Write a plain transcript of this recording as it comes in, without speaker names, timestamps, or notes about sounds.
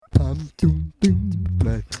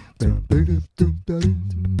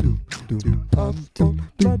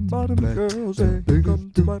Flat-bottom girls,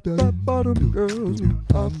 come to my flat-bottom girls. I'm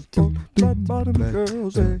on flat-bottom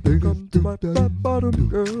girls, come to my flat-bottom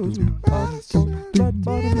girls. I'm on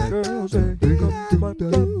flat-bottom girls, come to my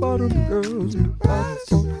flat-bottom girls. I'm on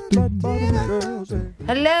flat-bottom girls.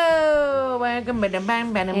 Hello, welcome.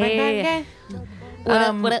 Hey.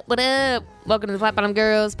 What up? Welcome to the Flat Bottom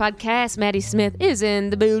Girls podcast. Maddie Smith is in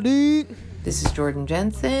the building. This is Jordan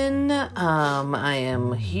Jensen. I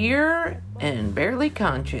am here and barely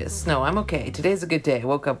conscious. No, I'm okay. Today's a good day. I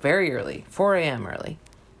woke up very early, 4 a.m. early.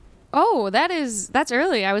 Oh, that's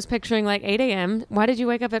early. I was picturing like 8 a.m. Why did you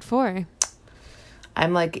wake up at 4?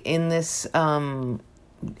 I'm like in this, I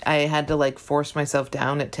had to like force myself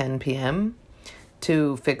down at 10 p.m.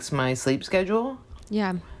 to fix my sleep schedule.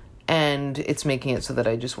 Yeah. And it's making it so that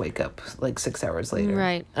I just wake up like 6 hours later.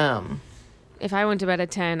 Right. If I went to bed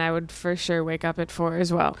at 10, I would for sure wake up at 4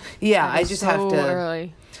 as well. Yeah, I just have to.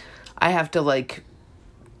 Early. I have to like.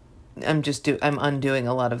 I'm undoing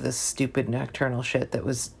a lot of this stupid nocturnal shit that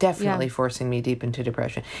was definitely forcing me deep into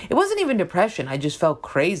depression. It wasn't even depression. I just felt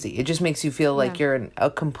crazy. It just makes you feel like you're a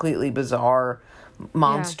completely bizarre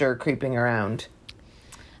monster creeping around.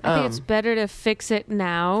 I think it's better to fix it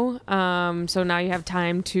now. So now you have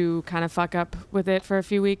time to kind of fuck up with it for a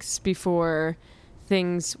few weeks before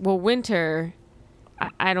things. Well, winter,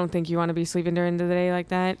 I don't think you want to be sleeping during the day like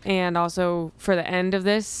that. And also for the end of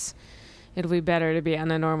this, it'll be better to be on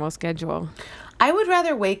a normal schedule. I would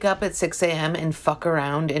rather wake up at 6 a.m. and fuck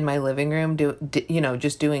around in my living room,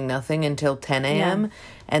 just doing nothing until 10 a.m.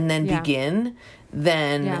 and then begin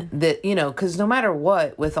than that, because no matter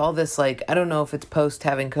what, with all this, like, I don't know if it's post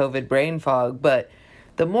having COVID brain fog, but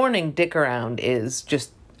the morning dick around is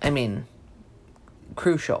just,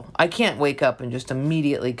 crucial. I can't wake up and just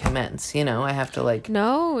immediately commence, I have to like...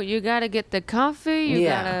 No, you gotta get the coffee, you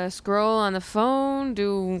gotta scroll on the phone,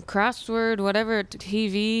 do crossword, whatever,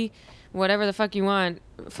 TV, whatever the fuck you want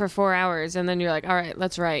for 4 hours, and then you're like, all right,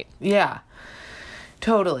 let's write. Yeah,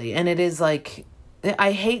 totally. And it is like...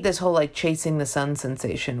 I hate this whole like chasing the sun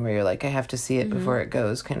sensation where you're like, I have to see it before it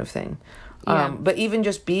goes kind of thing. Yeah. But even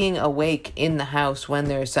just being awake in the house when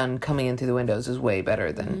there's sun coming in through the windows is way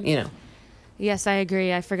better than, Yes, I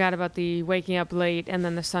agree. I forgot about the waking up late and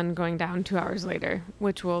then the sun going down 2 hours later,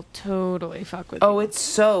 which will totally fuck with you. Oh, it's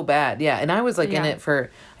so bad. Yeah. And I was like in it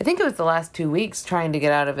for, I think it was the last 2 weeks trying to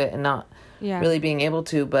get out of it and not really being able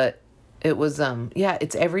to, but it was,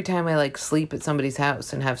 it's every time I like sleep at somebody's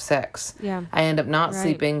house and have sex. Yeah. I end up not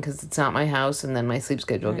sleeping because it's not my house and then my sleep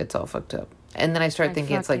schedule gets all fucked up. And then I start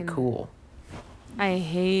thinking it's like cool. I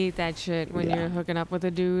hate that shit when you're hooking up with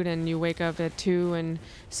a dude and you wake up at 2 and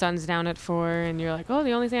sun's down at 4 and you're like, oh,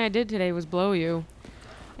 the only thing I did today was blow you.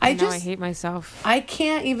 And I hate myself. I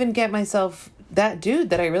can't even get myself... That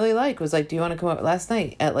dude that I really like was like, do you want to come over? Last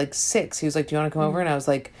night at like 6, he was like, do you want to come over? And I was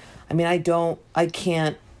like, I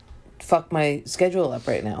can't fuck my schedule up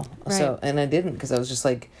right now. Right. So, and I didn't because I was just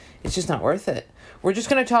like, it's just not worth it. We're just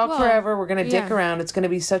going to talk forever. We're going to dick around. It's going to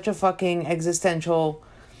be such a fucking existential...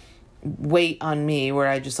 weight on me where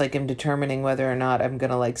I just like am determining whether or not I'm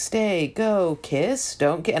gonna like stay, go, kiss,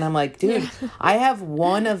 don't get, and I'm like, dude, I have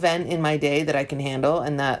one event in my day that I can handle,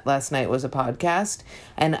 and that last night was a podcast,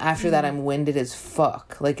 and after that I'm winded as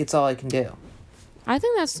fuck. Like, it's all I can do. I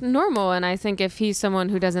think that's normal, and I think if he's someone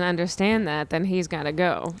who doesn't understand that, then he's gotta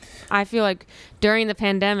go. I feel like during the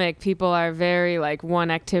pandemic, people are very like one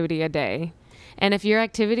activity a day. And if your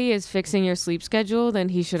activity is fixing your sleep schedule, then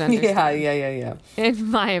he should understand. Yeah. In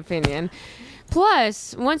my opinion.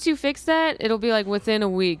 Plus, once you fix that, it'll be like within a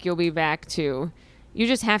week, you'll be back to... You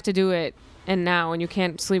just have to do it and now, and you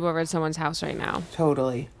can't sleep over at someone's house right now.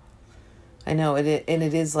 Totally. I know, and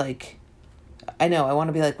it is like... I know, I want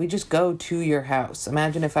to be like, we just go to your house.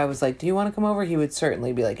 Imagine if I was like, do you want to come over? He would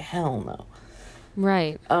certainly be like, hell no.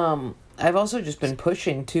 Right. I've also just been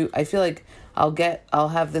pushing to... I feel like... I'll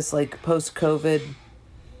have this like post-COVID.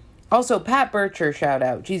 Also, Pat Bircher, shout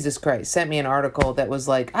out, Jesus Christ, sent me an article that was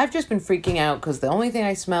like, I've just been freaking out because the only thing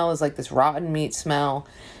I smell is like this rotten meat smell.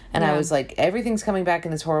 And I was like, everything's coming back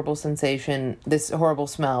in this horrible sensation, this horrible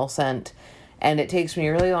scent. And it takes me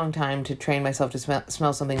a really long time to train myself to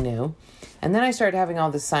smell something new. And then I started having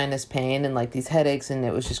all this sinus pain and like these headaches, and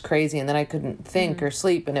it was just crazy. And then I couldn't think or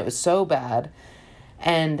sleep, and it was so bad.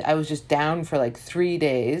 And I was just down for like 3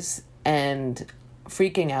 days and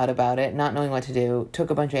freaking out about it, not knowing what to do. Took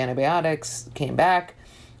a bunch of antibiotics, came back,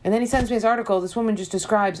 and then he sends me his article. This woman just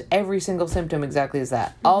describes every single symptom exactly as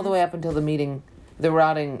that, all the way up until the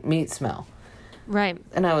rotting meat smell. Right.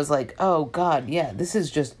 And I was like, oh God, yeah, this is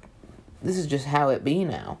just how it be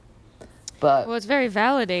now. But Well, it's very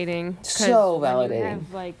valedating. 'Cause So when you validating.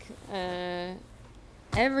 have, like,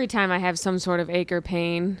 every time I have some sort of ache or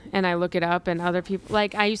pain and I look it up and other people,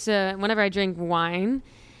 like I used to, whenever I drink wine,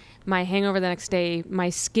 my hangover the next day, my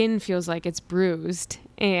skin feels like it's bruised.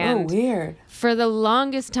 And weird. for the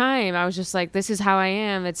longest time, I was just like, this is how I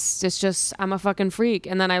am. It's just, I'm a fucking freak.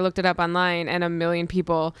 And then I looked it up online and a million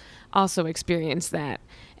people also experienced that.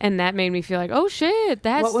 And that made me feel like, oh shit,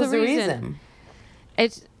 that's What was the the reason.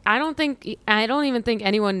 reason? I don't even think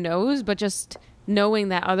anyone knows, but just knowing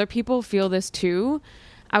that other people feel this too,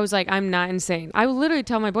 I was like, I'm not insane. I would literally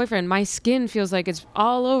tell my boyfriend, my skin feels like it's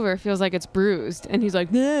all over, feels like it's bruised. And he's like,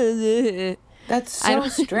 That's so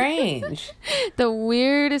strange. the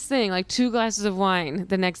weirdest thing, like 2 glasses of wine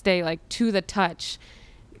the next day, like to the touch,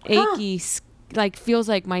 achy, like feels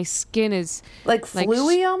like my skin is Like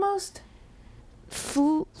fluey almost?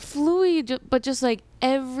 fluid, but just like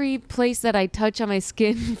every place that I touch on my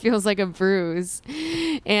skin feels like a bruise.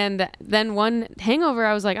 And then one hangover,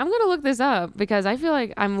 I was like, I'm gonna look this up because I feel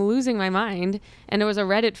like I'm losing my mind. And there was a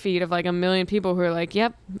Reddit feed of like a million people who are like,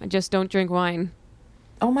 yep, just don't drink wine.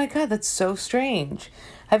 Oh my God, that's so strange.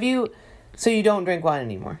 So you don't drink wine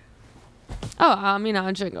anymore? Oh, I mean,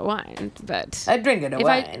 I'll drink a wine, but I drink a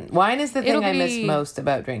wine. Wine is the thing it'll I miss be- most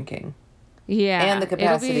about drinking. yeah, And the it'll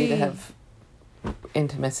capacity to be- have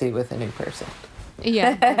intimacy with a new person.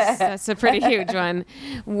 Yeah, that's a pretty huge one.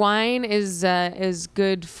 Wine is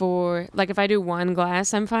good for, like, if I do 1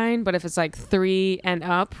 glass, I'm fine. But if it's like 3 and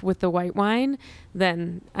up with the white wine,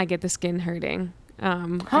 then I get the skin hurting. I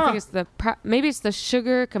think it's maybe it's the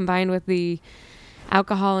sugar combined with the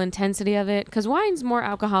alcohol intensity of it. Because wine's more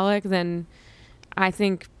alcoholic than I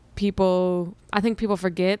think people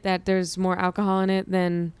forget that there's more alcohol in it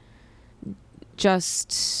than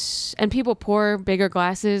just, and people pour bigger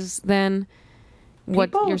glasses than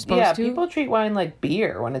what you're supposed to. Yeah, people treat wine like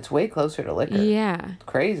beer when it's way closer to liquor. Yeah. It's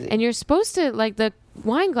crazy. And you're supposed to, like, the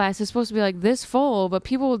wine glass is supposed to be like this full, but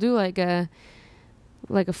people will do like a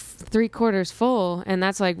 3/4 full, and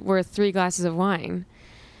that's like worth 3 glasses of wine.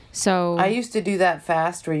 So I used to do that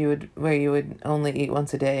fast where you would only eat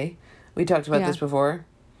once a day. We talked about this before.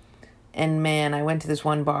 And man, I went to this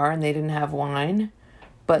one bar and they didn't have wine.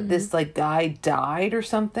 But this like guy died or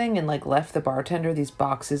something and like left the bartender these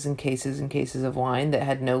boxes and cases of wine that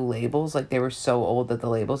had no labels. Like they were so old that the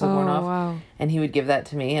labels had worn off. Wow. And he would give that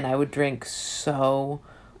to me and I would drink so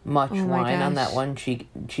much wine on that gosh. one cheat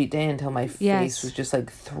day until my face was just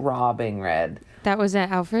like throbbing red. That was at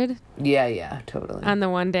Alfred Yeah, totally. on the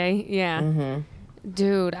one day. Yeah. Mm-hmm.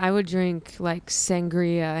 Dude, I would drink like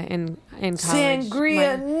sangria in college.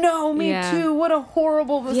 Sangria, no, me too. What a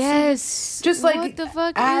horrible. Yes. Just like what the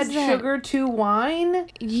fuck add is that? sugar to wine.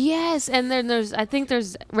 Yes, and then I think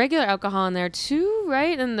there's regular alcohol in there too,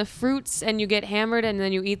 right? And the fruits, and you get hammered, and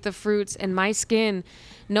then you eat the fruits. And my skin,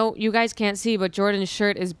 no, you guys can't see, but Jordan's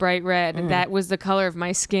shirt is bright red. That was the color of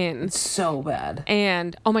my skin. So bad.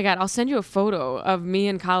 And oh my God, I'll send you a photo of me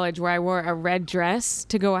in college where I wore a red dress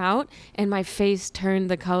to go out, and my face turned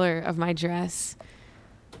the color of my dress.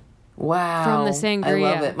 Wow. From the sangria.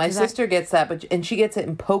 I love it. My sister gets that, and she gets it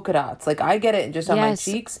in polka dots. Like I get it just on my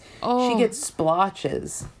cheeks. Oh. She gets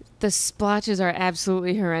splotches. The splotches are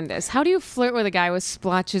absolutely horrendous. How do you flirt with a guy with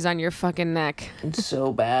splotches on your fucking neck? It's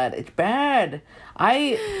so bad. It's bad.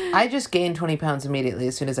 I just gain 20 pounds immediately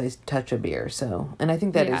as soon as I touch a beer. So, and I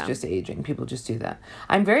think that is just aging. People just do that.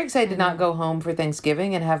 I'm very excited to not go home for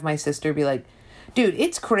Thanksgiving and have my sister be like, dude,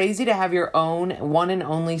 it's crazy to have your own one and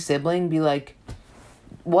only sibling be like,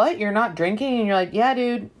 what? You're not drinking? And you're like, yeah,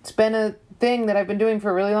 dude, it's been a thing that I've been doing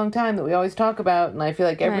for a really long time that we always talk about. And I feel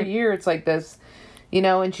like every year it's like this, you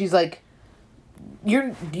know, and she's like,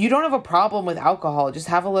 you don't have a problem with alcohol, just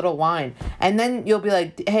have a little wine. And then you'll be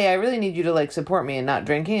like, hey, I really need you to like support me in not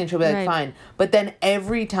drinking. And she'll be like, fine. But then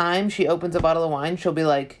every time she opens a bottle of wine, she'll be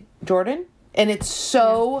like, Jordan? And it's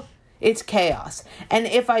so, it's chaos. And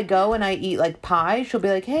if I go and I eat like pie, she'll be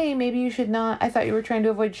like, hey, maybe you should not, I thought you were trying to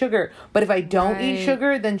avoid sugar. But if I don't eat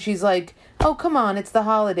sugar, then she's like, oh, come on, it's the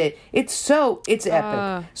holiday. It's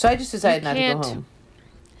epic. So I just decided not to go home.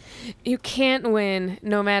 You can't win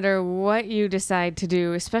no matter what you decide to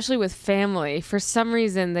do, especially with family. For some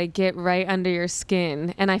reason, they get right under your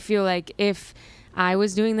skin. And I feel like if I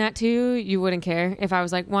was doing that to you, you wouldn't care. If I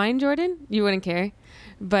was like, wine, Jordan, you wouldn't care.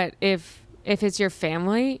 But if it's your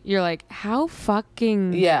family, you're like, how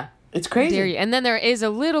fucking it's crazy. dare you? And then there is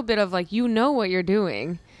a little bit of like, you know what you're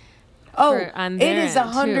doing. Oh, it is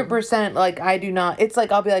 100% like I do not. It's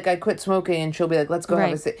like I'll be like I quit smoking and she'll be like let's go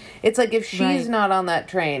have a sit. It's like if she's not on that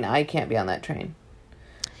train, I can't be on that train.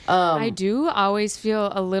 I do always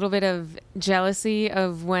feel a little bit of jealousy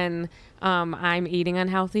of when I'm eating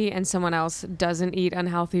unhealthy and someone else doesn't eat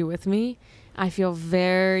unhealthy with me, I feel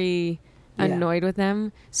very annoyed with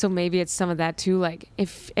them. So maybe it's some of that too. Like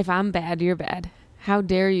if I'm bad, you're bad. How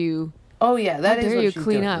dare you? Oh yeah, that is what you she's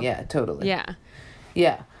clean doing. up? Yeah, totally. Yeah.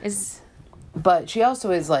 Yeah. Is But she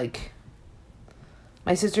also is like,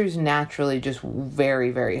 my sister's naturally just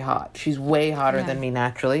very, very hot. She's way hotter than me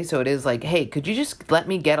naturally. So it is like, hey, could you just let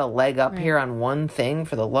me get a leg up here on one thing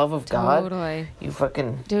for the love of God? Totally. You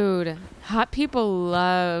fucking... Dude, hot people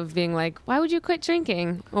love being like, why would you quit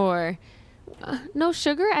drinking? Or, no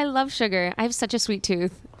sugar? I love sugar. I have such a sweet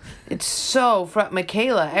tooth. It's so...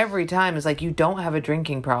 Michaela every time is like, you don't have a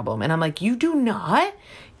drinking problem. And I'm like, you do not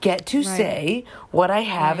get to say what I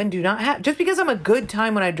have and do not have. Just because I'm a good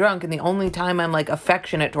time when I'm drunk and the only time I'm like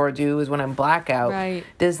affectionate towards you is when I'm blackout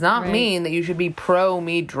does not mean that you should be pro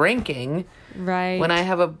me drinking when I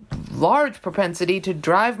have a large propensity to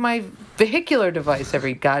drive my vehicular device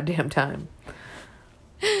every goddamn time.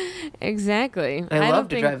 Exactly. I love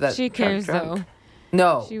to drive that she cares drunk. though.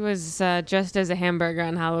 No. She was dressed as a hamburger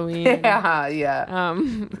on Halloween. Yeah.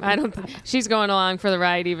 I don't. She's going along for the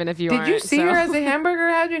ride, even if you aren't. Did you see her as a hamburger?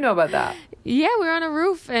 How'd you know about that? Yeah, we were on a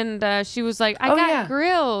roof, and she was like, "I got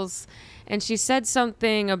grills," and she said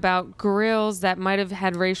something about grills that might have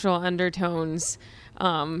had racial undertones.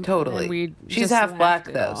 Totally. She's half black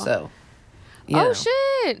though, so. Oh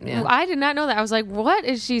shit! Yeah. I did not know that. I was like, "What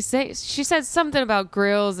is she saying?" She said something about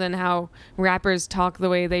grills and how rappers talk the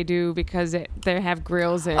way they do because they have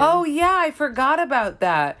grills in. Oh yeah, I forgot about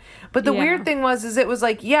that. But the weird thing was, it was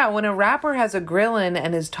like, yeah, when a rapper has a grill in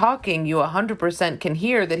and is talking, you 100% can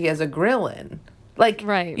hear that he has a grill in. Like,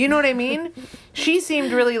 you know what I mean? She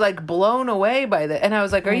seemed really like blown away by that, and I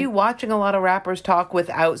was like, "Are you watching a lot of rappers talk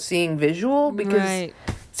without seeing visual?" Because.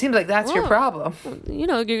 Seems like that's your problem. You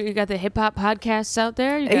know, you got the hip hop podcasts out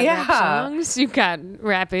there. You got rap songs. You got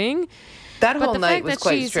rapping. That whole night was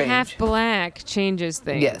quite strange. But the fact that she's half black changes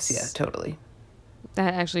things. Yes, yeah, totally.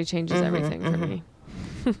 That actually changes everything for me.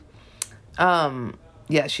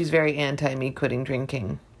 Yeah, she's very anti me quitting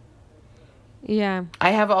drinking. Yeah.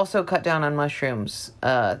 I have also cut down on mushrooms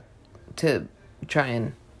to try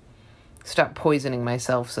and stop poisoning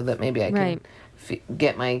myself so that maybe I can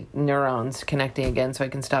get my neurons connecting again so I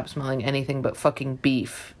can stop smelling anything but fucking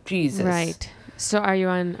beef. Jesus. Right. So are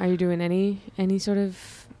you doing any sort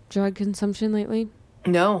of drug consumption lately?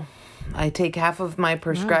 No. I take half of my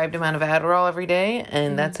prescribed amount of Adderall every day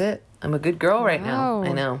and that's it. I'm a good girl right now.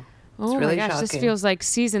 I know. It's really my gosh, shocking. This feels like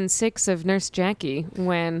season 6 of Nurse Jackie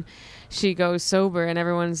when she goes sober and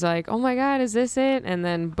everyone's like, "Oh my God, is this it?" And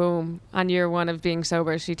then boom, on year 1 of being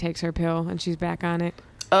sober, she takes her pill and she's back on it.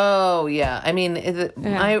 Oh, yeah. I mean,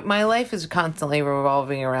 my life is constantly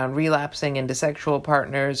revolving around relapsing into sexual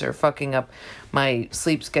partners or fucking up my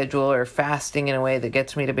sleep schedule or fasting in a way that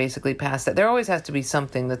gets me to basically pass that. There always has to be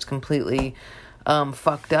something that's completely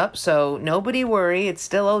fucked up. So nobody worry. It's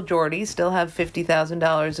still old Jordy. Still have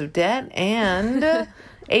 $50,000 of debt and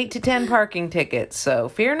 8 to 10 parking tickets. So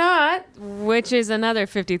fear not. Which is another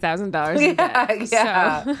 $50,000 in debt.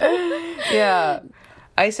 Yeah. So. Yeah.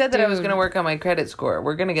 I said that I was going to work on my credit score.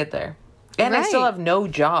 We're going to get there. And I still have no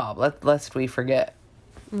job, lest we forget.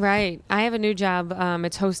 Right. I have a new job.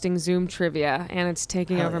 It's hosting Zoom trivia, and it's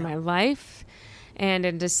taking over my life. And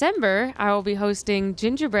in December, I will be hosting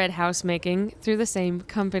gingerbread house making through the same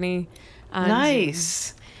company.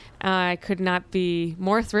 Nice. I could not be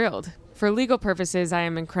more thrilled. For legal purposes, I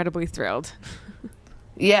am incredibly thrilled.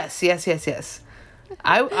 Yes.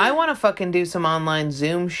 I want to fucking do some online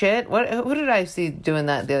Zoom shit. Who did I see doing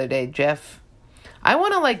that the other day? Jeff. I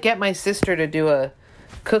want to like get my sister to do a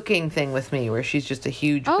cooking thing with me where she's just a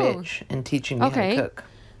huge bitch and teaching me how to cook.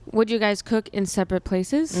 Would you guys cook in separate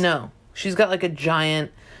places? No. She's got like a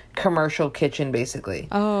giant commercial kitchen basically.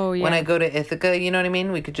 Oh, yeah. When I go to Ithaca, you know what I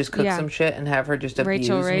mean? We could just cook some shit and have her just abuse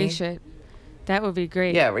Rachel Ray me. Shit. That would be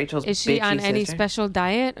great. Yeah, Rachel's Is she on any sister. special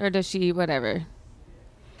diet or does she eat whatever?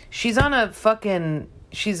 She's on a fucking...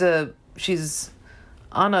 She's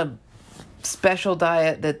on a special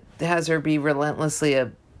diet that has her be relentlessly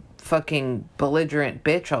a fucking belligerent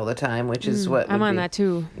bitch all the time, which is what I'm on that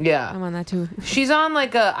too. Yeah. I'm on that too. She's on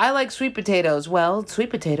like I like sweet potatoes. Well, sweet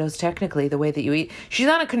potatoes, technically, the way that you eat. She's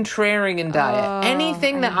on a contrarian diet.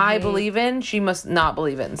 Anything that I believe in, she must not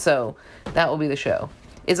believe in. So that will be the show.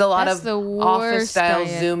 Is a lot of office-style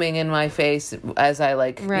zooming in my face as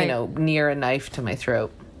I near a knife to my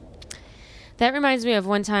throat. That reminds me of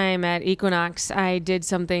one time at Equinox, I did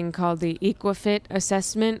something called the EquiFit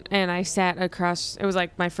assessment, and I sat across, it was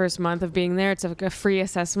like my first month of being there, it's like a free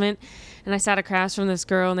assessment, and I sat across from this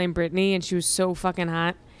girl named Brittany, and she was so fucking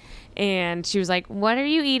hot, And she was like, what are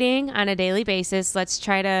you eating on a daily basis? Let's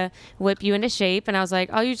try to whip you into shape. And I was like,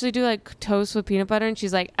 I'll usually do like toast with peanut butter. And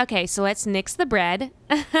she's like, okay, so let's nix the bread.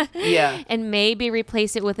 Yeah. And maybe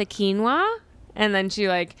replace it with a quinoa. And then she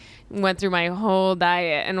like went through my whole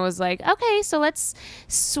diet and was like, okay, so let's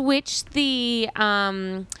switch the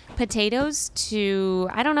potatoes to,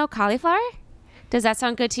 I don't know, cauliflower. Does that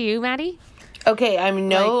sound good to you, Maddie? Okay,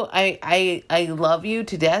 I love you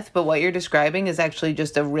to death, but what you're describing is actually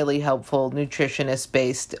just a really helpful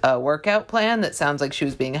nutritionist-based workout plan that sounds like she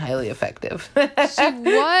was being highly effective. She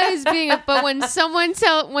was being, but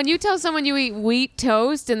when you tell someone you eat wheat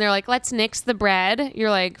toast and they're like, let's nix the bread,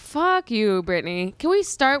 you're like, fuck you, Brittany. Can we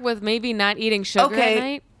start with maybe not eating sugar at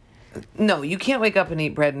night? No, you can't wake up and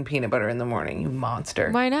eat bread and peanut butter in the morning, you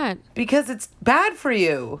monster. Why not? Because it's bad for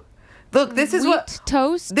you. Look, this is wheat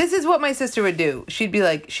toast. This is what my sister would do. You'd be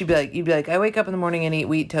like, I wake up in the morning and eat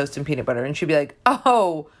wheat toast and peanut butter, and she'd be like,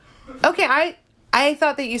 oh, okay. I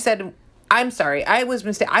thought that you said, I'm sorry, I was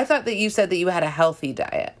mistaken. I thought that you said that you had a healthy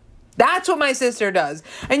diet. That's what my sister does,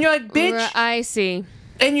 and you're like, bitch. I see.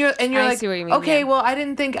 And you're I like, see what you mean, okay, yeah. well, I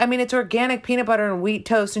didn't think. I mean, it's organic peanut butter and wheat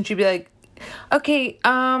toast, and she'd be like, okay,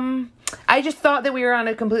 I just thought that we were on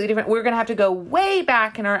a completely different. We're gonna have to go way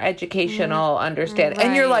back in our educational understanding. Right.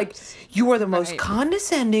 And you're like, you are the most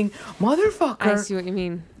condescending motherfucker. I see what you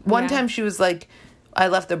mean. One time she was like, I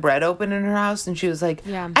left the bread open in her house, and she was like,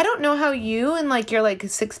 I don't know how you and like your like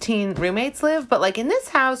 16 roommates live, but like in this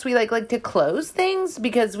house we like to close things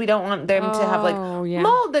because we don't want them to have like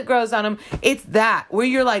mold that grows on them. It's that where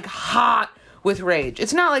you're like hot with rage.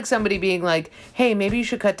 It's not like somebody being like, hey, maybe you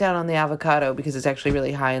should cut down on the avocado because it's actually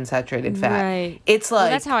really high in saturated fat. Right. It's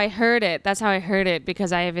like... that's how I heard it. That's how I heard it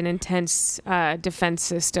because I have an intense defense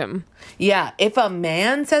system. Yeah. If a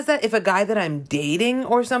man says that, if a guy that I'm dating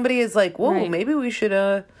or somebody is like, whoa, maybe we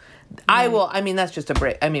should... I will. I mean, that's just a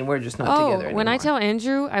break. I mean, we're just not together anymore. When I tell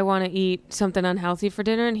Andrew I want to eat something unhealthy for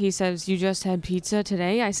dinner and he says, you just had pizza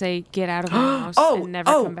today, I say, get out of my house and never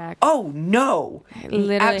come back. Oh, no.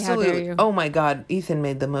 Literally, absolutely. how dare you? Oh, my God. Ethan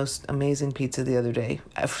made the most amazing pizza the other day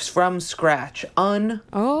from scratch.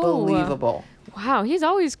 Unbelievable. Wow. He's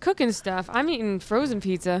always cooking stuff. I'm eating frozen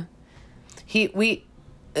pizza. He's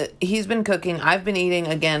been cooking. I've been eating,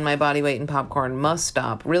 again, my body weight in popcorn. Must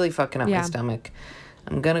stop. Really fucking up my stomach.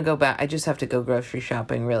 I'm going to go back. I just have to go grocery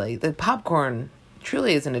shopping, really. The popcorn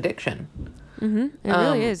truly is an addiction. Mm-hmm. It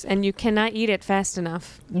really is. And you cannot eat it fast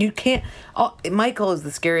enough. You can't. Oh, Michael is the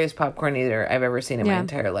scariest popcorn eater I've ever seen in my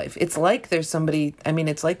entire life. It's like there's somebody, I mean,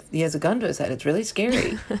 it's like he has a gun to his head. It's really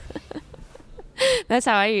scary. That's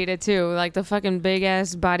how I eat it, too. Like the fucking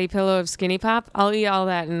big-ass body pillow of Skinny Pop. I'll eat all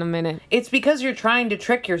that in a minute. It's because you're trying to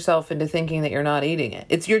trick yourself into thinking that you're not eating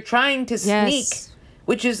it. You're trying to sneak.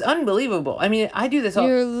 Which is unbelievable. I mean, I do this all...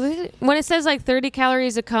 when it says like 30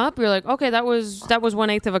 calories a cup, you're like, okay, that was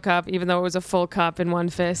 1/8 of a cup, even though it was a full cup in one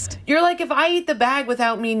fist. You're like, if I eat the bag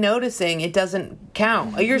without me noticing, it doesn't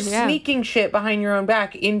count. You're sneaking shit behind your own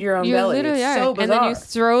back into your own belly. It's so bizarre. And then you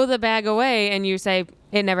throw the bag away and you say,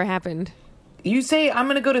 it never happened. You say, I'm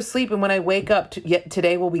going to go to sleep, and when I wake up,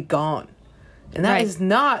 today will be gone. And that is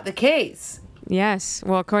not the case. Yes.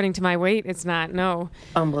 Well, according to my weight, it's not. No.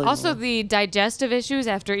 Unbelievable. Also, the digestive issues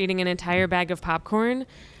after eating an entire bag of popcorn,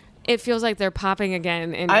 it feels like they're popping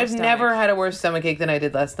again in your stomach. Never had a worse stomachache than I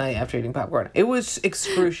did last night after eating popcorn. It was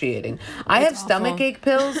excruciating. I have stomachache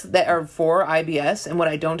pills that are for IBS, and what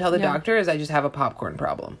I don't tell the doctor is I just have a popcorn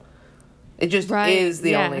problem. It just is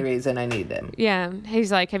the only reason I need them. Yeah.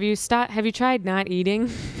 He's like, have you tried not eating?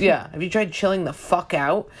 Yeah. Have you tried chilling the fuck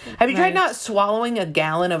out? Have you tried not swallowing a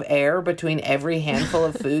gallon of air between every handful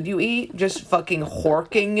of food you eat? Just fucking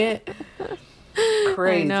horking it?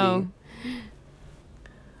 Crazy. I know.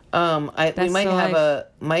 We might have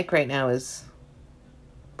Mike right now is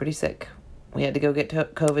pretty sick. We had to go get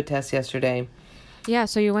COVID tests yesterday. Yeah.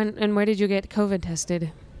 So you went, and where did you get COVID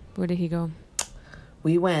tested? Where did he go?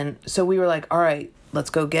 We went, so we were like, all right, let's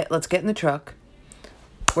get in the truck.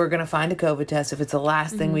 We're going to find a COVID test if it's the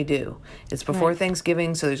last thing we do. It's before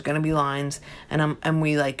Thanksgiving, so there's going to be lines. And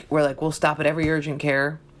we're like, we'll stop at every urgent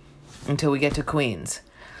care until we get to Queens.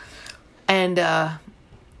 And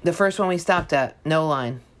the first one we stopped at, no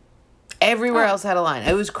line. Everywhere else had a line.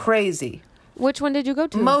 It was crazy. Which one did you go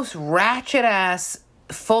to? Most ratchet ass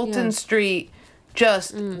Fulton Street,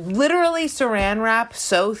 just literally saran wrap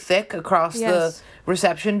so thick across the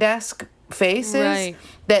reception desk faces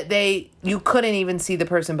that you couldn't even see the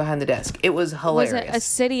person behind the desk. It was hilarious. Was it a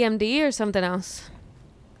City MD or something else?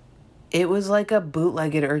 It was like a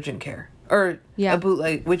bootlegged urgent care. Or a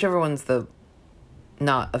bootleg, whichever one's the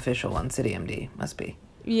not official one. City MD must be.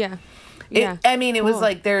 Yeah. I mean, it was Cool.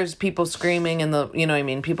 like there's people screaming and you know what I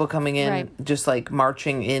mean, people coming in, Right. just like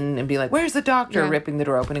marching in and be like, where's the doctor? Yeah. Ripping the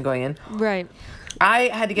door open and going in. Right. I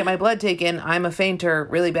had to get my blood taken. I'm a fainter,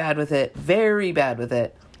 really bad with it, very bad with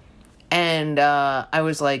it. And I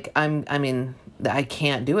was like, I mean, I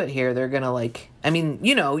can't do it here. They're going to like, I mean,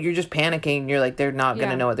 you know, you're just panicking. You're like, they're not going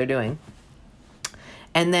to Yeah. know what they're doing.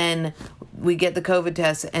 And then we get the COVID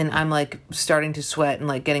test and I'm like starting to sweat and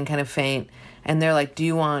like getting kind of faint. And they're like, do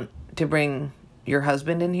you want to bring your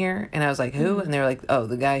husband in here? And I was like, who? And they're like, oh,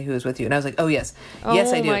 the guy who was with you. And I was like, oh, yes.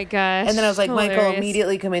 Yes, I do. Oh, my gosh. And then I was like, Michael, Hilarious.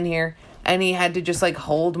 immediately come in here. And he had to just like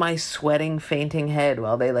hold my sweating, fainting head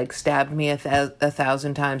while they like stabbed me a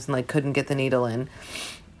 1,000 times and like couldn't get the needle in.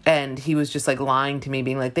 And he was just like lying to me,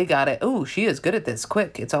 being like, they got it. Oh, she is good at this.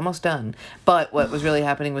 Quick, it's almost done. But what was really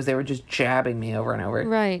happening was they were just jabbing me over and over.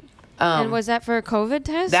 Right. And was that for a COVID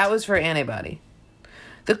test? That was for antibody.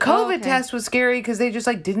 The COVID okay. test was scary because they just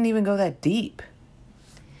like didn't even go that deep.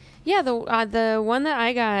 Yeah, the one that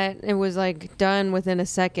I got, it was like done within a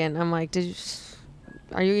second. I'm like,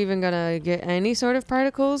 are you even gonna get any sort of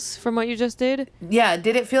particles from what you just did? Yeah,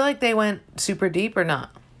 did it feel like they went super deep or not?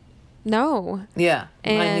 No. Yeah,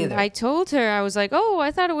 mine And neither. I told her, I was like, oh, I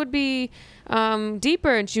thought it would be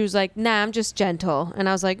deeper, and she was like, nah, I'm just gentle. And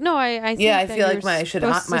I was like, no, I think yeah, I that feel like you're my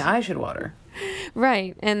supposed to- eye should water.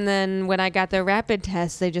 Right. And then when I got the rapid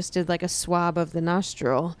test, they just did like a swab of the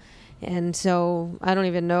nostril. And so I don't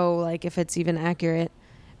even know like if it's even accurate.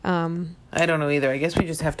 I don't know either. I guess we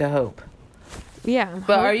just have to hope. Yeah.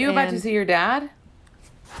 But are you about to and- see your dad?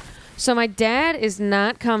 So my dad is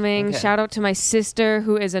not coming. Okay. Shout out to my sister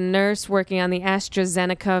who is a nurse working on the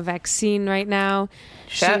AstraZeneca vaccine right now.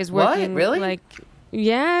 She is What? working Really? like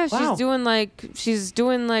yeah, Wow. she's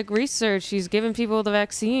doing like research. She's giving people the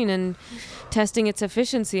vaccine and testing its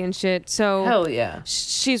efficiency and shit. So Hell yeah.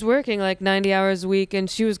 she's working like 90 hours a week, and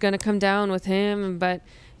she was going to come down with him, but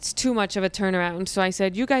it's too much of a turnaround. So I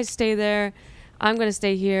said, you guys stay there. I'm going to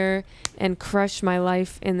stay here and crush my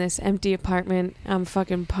life in this empty apartment. I'm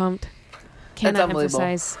fucking pumped. Cannot unbelievable.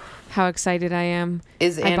 emphasize how excited I am.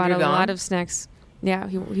 Is I bought Andrew a gone? lot of snacks. Yeah,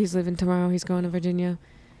 he's leaving tomorrow. He's going to Virginia.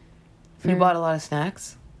 You for- bought a lot of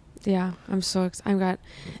snacks? Yeah, I'm so excited. I've got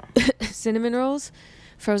cinnamon rolls,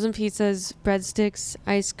 frozen pizzas, breadsticks,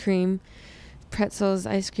 ice cream, pretzels,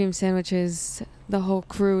 ice cream sandwiches. The whole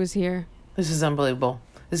crew is here. This is unbelievable.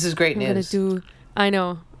 This is great I'm news. I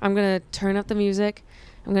know. I'm going to turn up the music.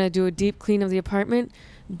 I'm going to do a deep clean of the apartment.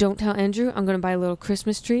 Don't tell Andrew. I'm going to buy a little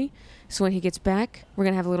Christmas tree. So when he gets back, we're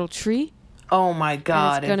going to have a little tree. Oh my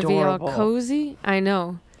God, and it's going to be adorable. all cozy. I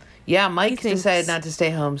know. Yeah, Mike thinks- decided not to stay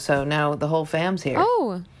home, so now the whole fam's here.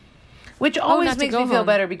 Oh, Which always not to makes go me feel home.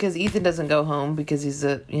 better because Ethan doesn't go home because he's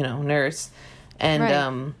a, nurse. And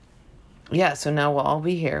Right. yeah, so now we'll all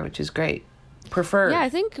be here, which is great. Preferred. yeah,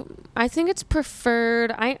 I think it's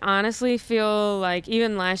preferred. I honestly feel like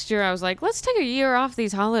even last year I was like, let's take a year off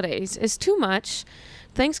these holidays. It's too much.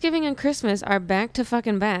 Thanksgiving and Christmas are back to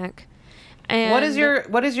fucking back. And What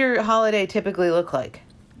does your holiday typically look like?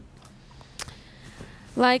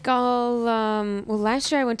 like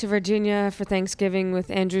last year I went to Virginia for Thanksgiving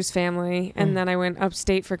with Andrew's family, and then I went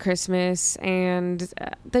upstate for Christmas, and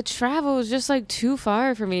the travel was just like too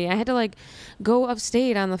far for me. I had to like go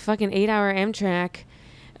upstate on the fucking 8-hour Amtrak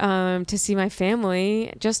to see my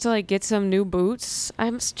family just to like get some new boots.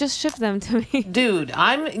 Just ship them to me. Dude,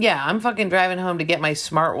 I'm fucking driving home to get my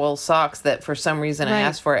smart wool socks that for some reason I Right.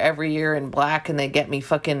 ask for every year in black, and they get me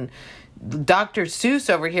fucking Dr.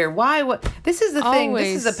 Seuss over here. Why? What? This is the thing. This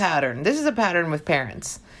is a Always. pattern. This is a pattern with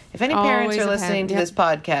parents. If any parents Always are a listening pattern, to yep. this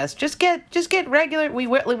podcast, just get regular. We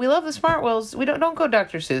love the smart wills. We don't go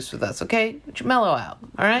Dr. Seuss with us, okay? Mellow out,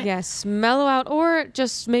 all right? Yes, mellow out, or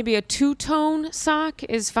just maybe a two-tone sock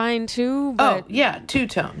is fine too. Oh But yeah,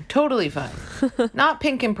 two-tone, totally fine. Not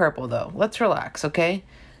pink and purple though. Let's relax, okay?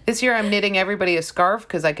 This year I'm knitting everybody a scarf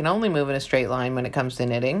because I can only move in a straight line when it comes to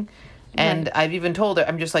knitting. And Right. I've even told her,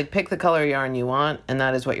 I'm just like, pick the color yarn you want, and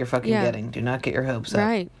that is what you're fucking Yeah. getting. Do not get your hopes up.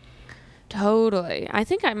 right, totally. I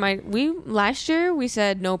think I might. Last year we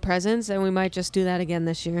said no presents, and we might just do that again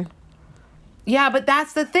this year. Yeah, but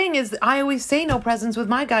that's the thing is I always say no presents with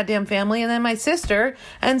my goddamn family, and then my sister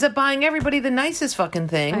ends up buying everybody the nicest fucking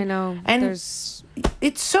thing. I know. And There's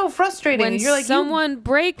it's so frustrating. when You're like, someone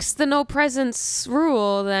breaks the no presents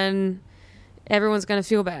rule, then everyone's gonna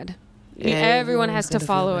feel bad. Yeah, Everyone everyone's has to gonna feel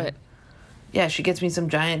follow bad. it. Yeah, she gets me some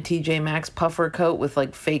giant TJ Maxx puffer coat with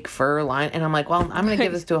like fake fur line, and I'm like, well, I'm gonna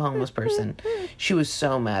give this to a homeless person. She was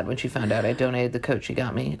so mad when she found out I donated the coat she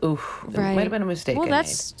got me. Oof, it Right. might have been a mistake. Well,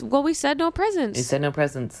 I we said no presents. made. They said no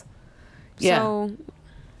presents. Yeah, So,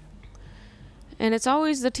 And it's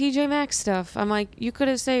always the TJ Maxx stuff. I'm like, you could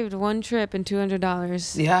have saved one trip and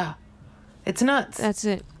 $200. Yeah. It's nuts. That's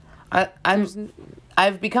it.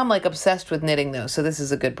 I've become like obsessed with knitting though, so this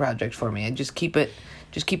is a good project for me. I just keep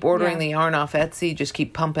ordering the yarn off Etsy, just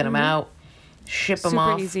keep pumping them out, ship them Super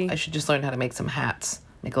off. easy. I should just learn how to make some hats,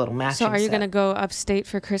 make a little matching So are you set. going to go upstate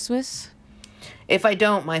for Christmas? If I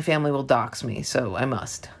don't, my family will dox me, so I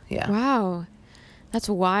must. Yeah. Wow. That's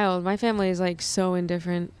wild. My family is like so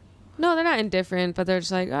indifferent. No, they're not indifferent, but they're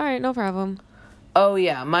just like, all right, no problem. Oh,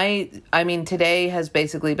 yeah. Today has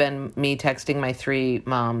basically been me texting my 3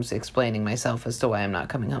 moms explaining myself as to why I'm not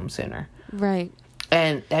coming home sooner. Right.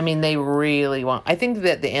 And, I mean, they really want... I think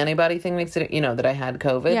that the antibody thing makes it, that I had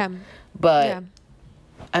COVID. Yeah. But, yeah.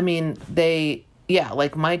 I mean,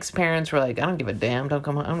 like Mike's parents were like, I don't give a damn. Don't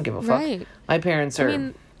come home. I don't give a fuck. Right. My parents are... I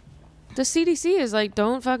mean, the CDC is like,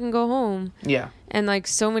 don't fucking go home. Yeah. And like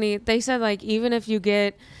they said like, even if you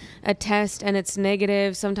get a test and it's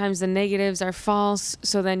negative, sometimes the negatives are false.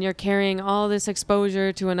 So then you're carrying all this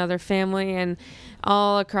exposure to another family and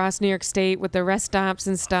all across New York State with the rest stops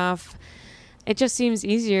and stuff. It just seems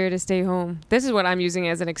easier to stay home. This is what I'm using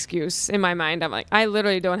as an excuse in my mind. I'm like, I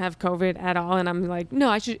literally don't have COVID at all. And I'm like,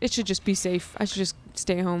 no, it should just be safe. I should just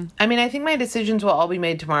stay home. I mean, I think my decisions will all be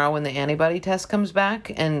made tomorrow when the antibody test comes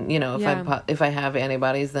back. And, if I have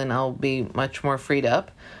antibodies, then I'll be much more freed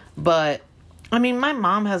up. But, I mean, my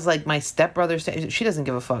mom has, like, my stepbrother. She doesn't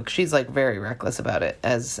give a fuck. She's, like, very reckless about it,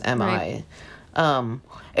 as am Right. I.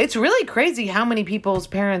 It's really crazy how many people's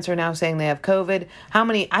parents are now saying they have COVID.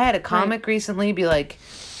 I had a comic recently be like,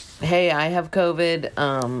 hey, I have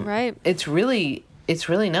COVID. Right. It's really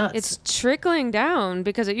nuts. It's trickling down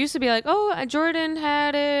because it used to be like, oh, Jordan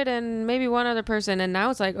had it and maybe one other person. And now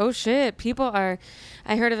it's like, oh shit, I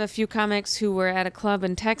heard of a few comics who were at a club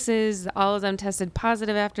in Texas. All of them tested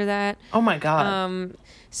positive after that. Oh my God.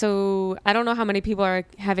 So I don't know how many people are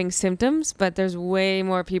having symptoms, but there's way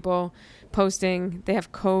more people posting they have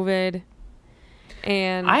COVID.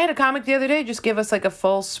 And I had a comic the other day just give us like a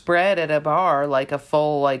full spread at a bar, like a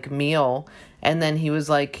full like meal. And then he was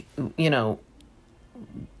like,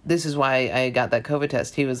 this is why I got that COVID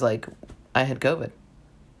test. He was like, I had COVID.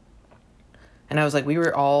 And I was like, we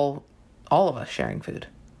were all of us sharing food.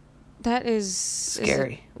 that is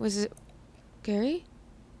Scary. Was it Gary?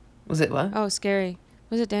 Was it what? Oh, scary.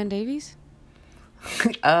 Was it Dan Davies?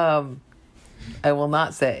 I will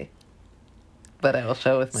not say, but I will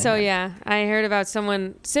show with my So hand. yeah, I heard about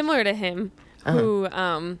someone similar to him who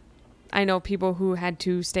I know people who had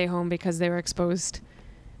to stay home because they were exposed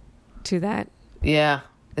to that. Yeah.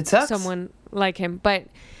 It sucks. Someone like him, but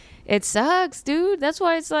it sucks, dude. That's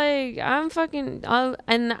why it's like I'm fucking.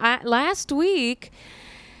 Last week,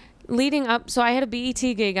 leading up, so I had a BET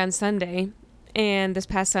gig on Sunday, and this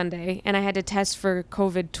past Sunday, and I had to test for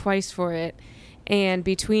COVID twice for it. And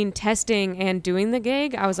between testing and doing the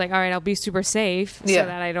gig, I was like, all right, I'll be super safe so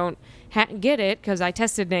that I don't get it because I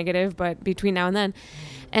tested negative, but between now and then.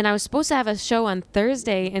 And I was supposed to have a show on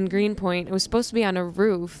Thursday in Greenpoint. It was supposed to be on a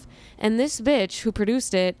roof. And this bitch who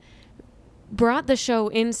produced it brought the show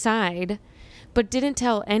inside, but didn't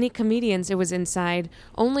tell any comedians it was inside,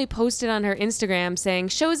 only posted on her Instagram saying,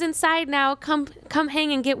 show's inside now, come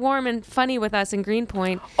hang and get warm and funny with us in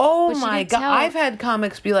Greenpoint. Oh my God. I've had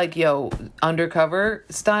comics be like, yo, undercover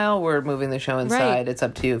style, we're moving the show inside. Right. It's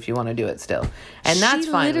up to you if you want to do it still. And that's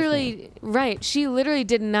fine with me. Right. She literally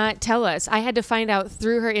did not tell us. I had to find out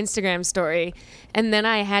through her Instagram story. And then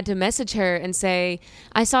I had to message her and say,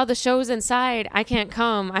 I saw the show's inside. I can't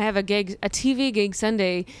come. I have a TV gig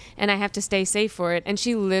Sunday, and I have to stay safe for it. And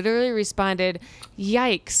she literally responded,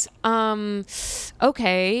 yikes.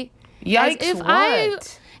 Okay.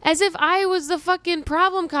 Yikes, as if I was the fucking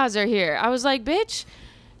problem causer here. I was like, bitch,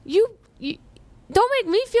 you don't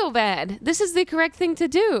make me feel bad. This is the correct thing to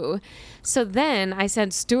do. So then I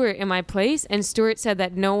sent Stuart in my place, and Stuart said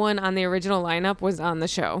that no one on the original lineup was on the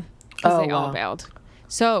show. Because they all bailed.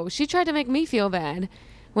 So she tried to make me feel bad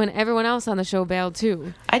when everyone else on the show bailed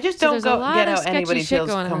too. I just don't get how anybody feels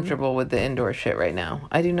comfortable with the indoor shit right now.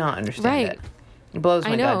 I do not understand it. It blows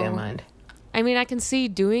my goddamn mind. I mean, I can see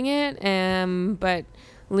doing it, but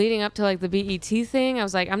leading up to like the BET thing, I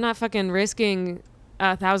was like, I'm not fucking risking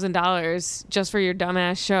 $1,000 just for your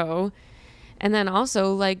dumbass show. And then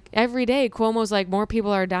also, like, every day Cuomo's like, more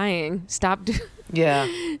people are dying. Stop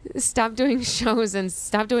doing shows and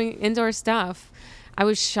stop doing indoor stuff. I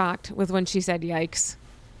was shocked with when she said yikes.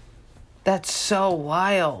 That's so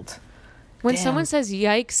wild. When someone says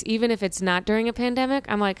yikes, even if it's not during a pandemic,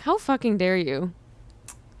 I'm like, how fucking dare you?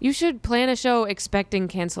 You should plan a show expecting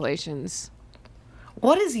cancellations.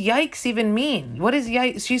 what does yikes even mean? What is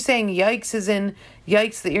yikes? She's saying yikes is in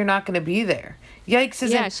yikes that you're not going to be there. Yikes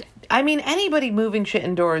is in... I mean, anybody moving shit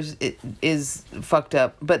indoors is fucked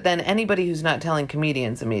up, but then anybody who's not telling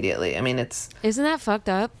comedians immediately. I mean, it's... Isn't that fucked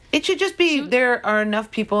up? It should just be, there are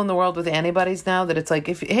enough people in the world with antibodies now that it's like,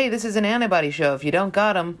 hey, this is an antibody show. If you don't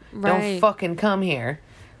got them, don't fucking come here.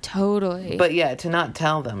 Totally. But yeah, to not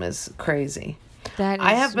tell them is crazy. That is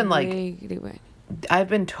I have been really I've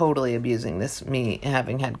been totally abusing this, me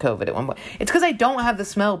having had COVID at one point. It's because I don't have the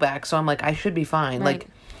smell back, so I'm like, I should be fine. Right. Like,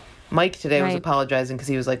 Mike today was apologizing because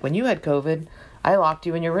he was like, when you had COVID, I locked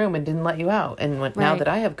you in your room and didn't let you out. And now that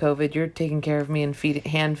I have COVID, you're taking care of me and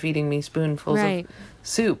hand feeding me spoonfuls of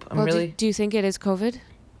soup. Do you think it is COVID?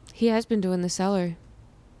 He has been doing the cellar.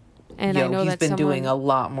 And I know he's been doing a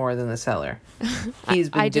lot more than the cellar. He's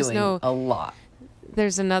been doing a lot.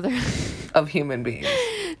 There's another... of human beings.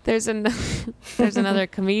 There's another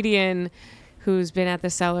comedian who's been at the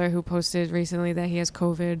cellar who posted recently that he has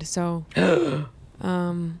COVID. So,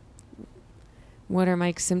 what are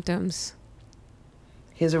Mike's symptoms?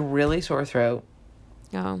 He has a really sore throat.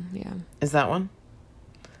 Oh, yeah. Is that one?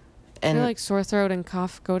 And I feel like sore throat and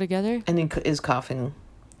cough go together. And he is coughing,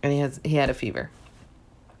 and he had a fever.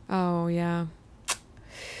 Oh, yeah.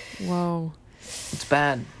 Whoa. It's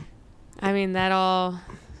bad. I mean, that all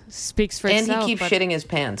speaks for itself. And he keeps shitting his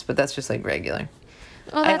pants, but that's just like regular.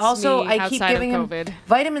 Well, that's I keep giving him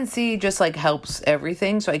vitamin C, just like helps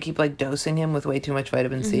everything. So I keep like dosing him with way too much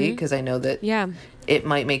vitamin C because I know that it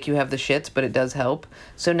might make you have the shits, but it does help.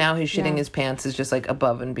 So now his shitting his pants is just like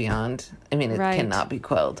above and beyond. I mean, it cannot be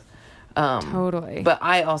quelled. Totally. But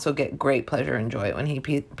I also get great pleasure and joy when he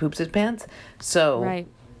poops his pants. So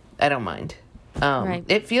I don't mind.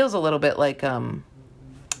 It feels a little bit like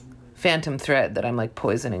Phantom Thread that I'm like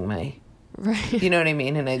poisoning my... Right. You know what I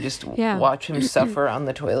mean? And I just watch him suffer on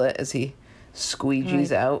the toilet as he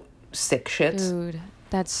squeegees out sick shits. Dude,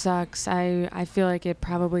 that sucks. I feel like it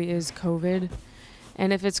probably is COVID.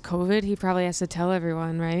 And if it's COVID, he probably has to tell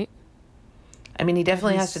everyone, right? I mean, he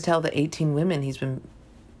definitely has to tell the 18 women he's been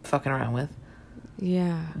fucking around with.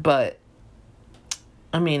 Yeah. But,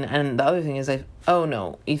 I mean, and the other thing is oh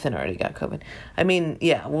no, Ethan already got COVID. I mean,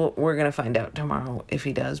 yeah, we're going to find out tomorrow if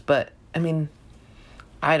he does. But, I mean...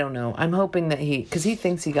 I don't know. I'm hoping that because he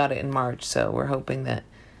thinks he got it in March, so we're hoping that,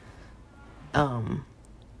 wow,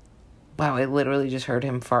 I literally just heard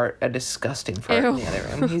him fart a disgusting fart in the other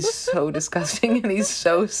room. He's so disgusting and he's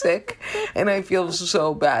so sick, and I feel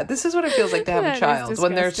so bad. This is what it feels like to have a child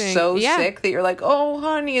when they're so sick that you're like, oh,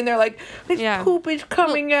 honey, and they're like, this poop is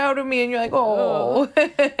coming out of me, and you're like, oh.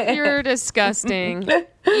 You're disgusting.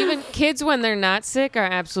 Even kids when they're not sick are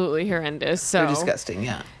absolutely horrendous. So they're disgusting,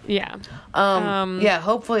 yeah. Yeah. Yeah,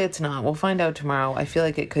 hopefully it's not. We'll find out tomorrow. I feel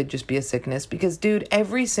like it could just be a sickness because, dude,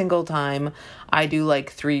 every single time I do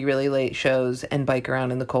like 3 really late shows and bike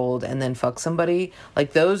around in the cold and then fuck somebody,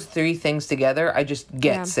 like those 3 things together, I just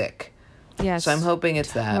get sick. Yes. So I'm hoping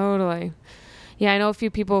it's that. Totally. Yeah, I know a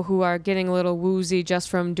few people who are getting a little woozy just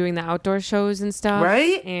from doing the outdoor shows and stuff.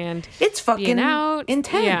 Right? And it's fucking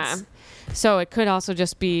intense. Yeah. So it could also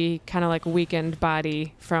just be kind of like a weakened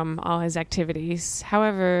body from all his activities.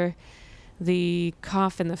 However, the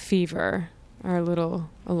cough and the fever are a little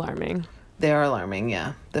alarming. They are alarming,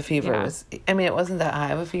 yeah. The fever was... I mean, it wasn't that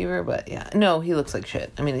high of a fever, but yeah. No, he looks like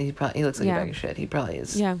shit. I mean, he looks like a bag of shit. He probably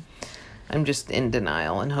is. Yeah. I'm just in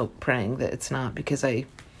denial and praying that it's not because I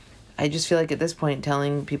just feel like at this point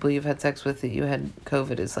telling people you've had sex with that you had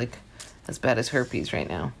COVID is like as bad as herpes right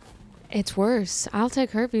now. It's worse. I'll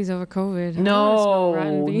take herpes over COVID. No.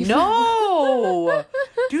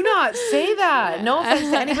 Do not say that. No offense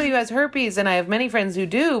to anybody who has herpes, and I have many friends who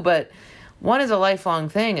do, but one is a lifelong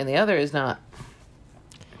thing and the other is not.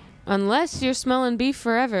 Unless you're smelling beef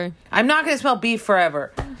forever. I'm not going to smell beef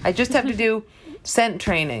forever. I just have to do scent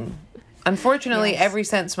training. Unfortunately, every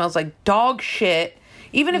scent smells like dog shit.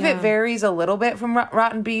 Even if it varies a little bit from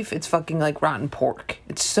rotten beef, it's fucking like rotten pork.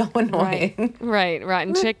 It's so annoying. Right.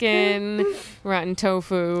 Rotten chicken, rotten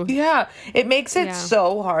tofu. Yeah. It makes it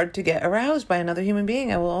so hard to get aroused by another human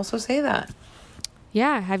being. I will also say that.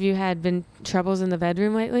 Yeah. Have you been troubles in the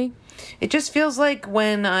bedroom lately? It just feels like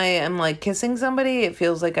when I am like kissing somebody, it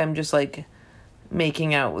feels like I'm just like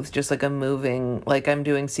making out with just like a moving, like I'm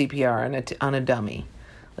doing CPR on a dummy.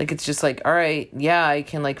 Like, it's just like, all right, yeah, I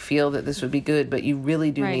can, like, feel that this would be good, but you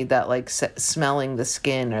really do need that, like, smelling the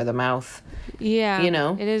skin or the mouth. Yeah. You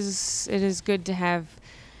know? It is good to have,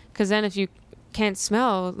 because then if you can't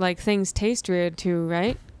smell, like, things taste weird, too,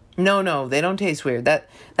 right? No, they don't taste weird.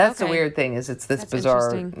 That's the weird thing, is it's this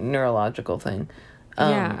bizarre neurological thing.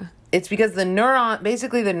 it's because the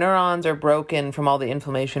neurons are broken from all the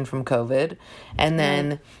inflammation from COVID, and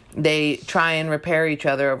then they try and repair each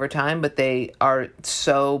other over time, but they are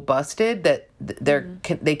so busted that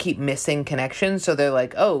they keep missing connections. So they're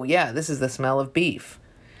like, oh yeah, this is the smell of beef.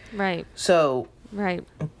 Right. So. Right.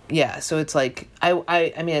 Yeah. So it's like I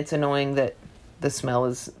mean, it's annoying that the smell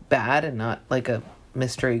is bad and not like a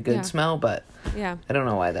mystery good smell, but yeah, I don't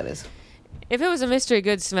know why that is. If it was a mystery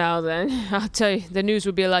good smell, then I'll tell you, the news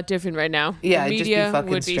would be a lot different right now. Yeah, the it'd media just be fucking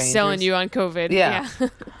would be strangers. selling you on COVID. Yeah.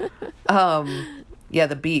 Yeah,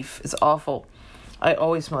 the beef is awful. I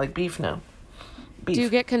always smell like beef now. Beef. Do you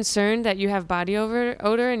get concerned that you have body odor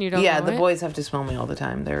and you don't know Yeah, the it? boys have to smell me all the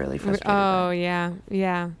time. They're really frustrated. Oh, yeah.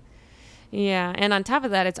 Yeah, and on top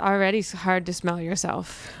of that, it's already hard to smell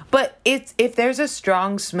yourself. But if there's a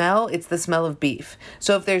strong smell, it's the smell of beef.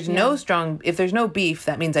 So if there's no beef,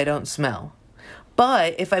 that means I don't smell.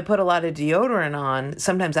 But if I put a lot of deodorant on,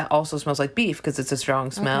 sometimes that also smells like beef because it's a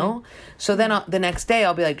strong smell. Okay. So then the next day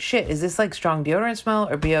I'll be like, shit, is this like strong deodorant smell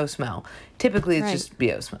or BO smell? Typically it's just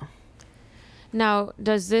BO smell. Now,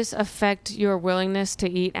 does this affect your willingness to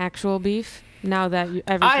eat actual beef now that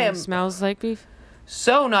everything smells like beef?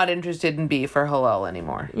 So not interested in beef or halal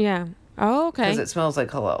anymore. Yeah. Oh, okay. Because it smells like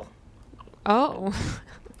halal. Oh.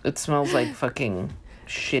 It smells like fucking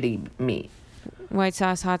shitty meat. White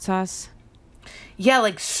sauce, hot sauce. Yeah,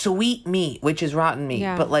 like sweet meat, which is rotten meat,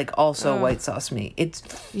 but like also white sauce meat. It's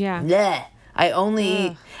bleh. I only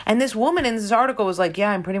eat. And this woman in this article was like,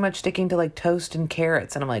 yeah, I'm pretty much sticking to like toast and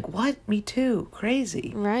carrots. And I'm like, what? Me too.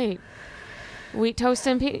 Crazy. Right. Wheat toast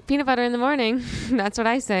and peanut butter in the morning. That's what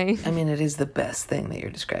I say. I mean, it is the best thing that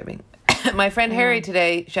you're describing. My friend Harry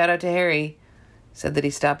today, shout out to Harry, said that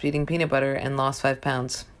he stopped eating peanut butter and lost 5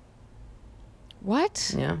 pounds.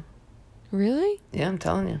 What? Yeah. Really? Yeah, I'm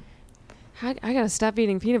telling you. I gotta stop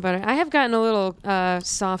eating peanut butter. I have gotten a little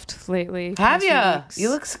soft lately. Have ya? You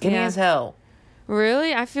look skinny as hell.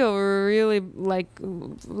 Really? I feel really like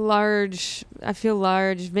large. I feel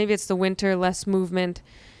large. Maybe it's the winter, less movement.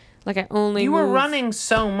 Like I only You were running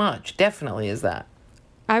so much. Definitely is that.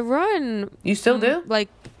 I run. You still do? Like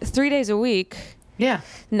 3 days a week. Yeah.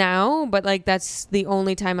 Now, but like that's the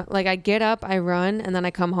only time. Like I get up, I run, and then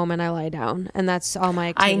I come home and I lie down, and that's all my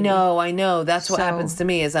activity. I know. That's what happens to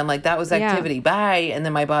me. Is I'm like, that was activity. Bye, and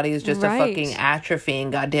then my body is just a fucking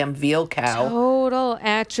atrophying goddamn veal cow. Total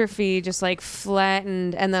atrophy, just like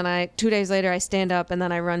flattened. And then 2 days later, I stand up and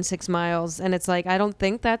then I run 6 miles, and it's like I don't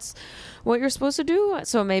think that's what you're supposed to do.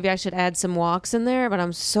 So maybe I should add some walks in there. But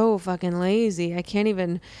I'm so fucking lazy. I can't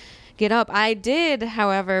even get up. I did,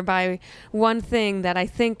 however, buy one thing that I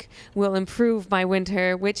think will improve my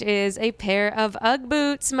winter, which is a pair of Ugg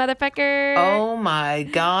boots, motherfucker. Oh my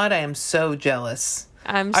God, I am so jealous.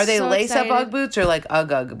 Are they lace-up Ugg boots or like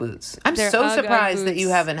Ugg boots? They're so surprised that you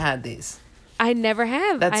haven't had these. I never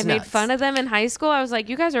have. That's I made fun of them in high school. I was like,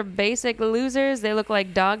 you guys are basic losers. They look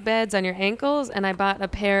like dog beds on your ankles. And I bought a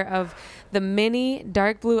pair of the mini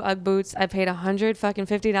dark blue Ugg boots. I paid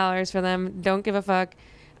 $150 for them. Don't give a fuck.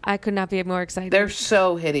 I could not be more excited. They're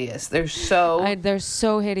so hideous. They're so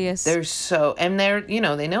hideous. And they're,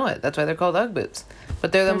 they know it. That's why they're called Ugg boots.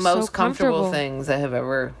 But they're the most comfortable things I have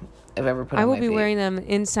ever put on my feet. I will be wearing them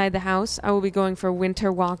inside the house. I will be going for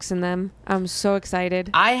winter walks in them. I'm so excited.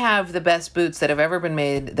 I have the best boots that have ever been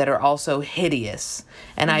made that are also hideous.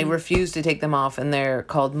 And I refuse to take them off, and they're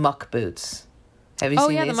called muck boots. Have you seen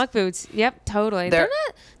these? Oh, yeah, the muck boots. Yep, totally. They're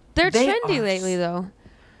trendy lately, though.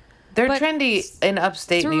 They're trendy in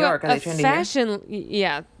upstate New York. Are they trendy fashion, here?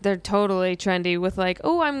 Yeah, they're totally trendy with like,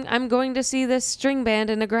 oh, I'm going to see this string band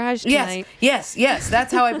in a garage tonight. Yes.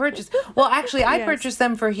 That's how I purchased. Well, actually, I purchased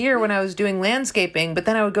them for here when I was doing landscaping, but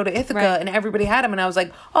then I would go to Ithaca and everybody had them, and I was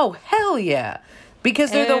like, oh, hell yeah.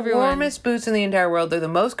 Because they're the warmest boots in the entire world. They're the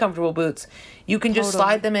most comfortable boots. You can just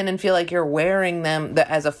slide them in and feel like you're wearing them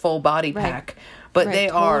as a full body pack. But they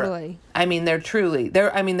are, I mean, they're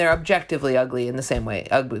objectively ugly in the same way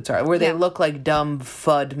Ugg boots are, where they look like dumb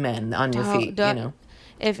FUD men on your feet,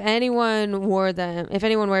 If anyone wears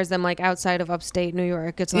them like outside of upstate New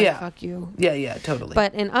York, it's like, fuck you. Yeah, totally.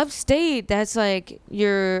 But in upstate, that's like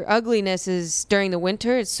your ugliness is during the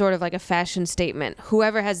winter. It's sort of like a fashion statement.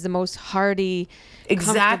 Whoever has the most hardy,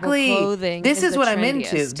 comfortable clothing this is what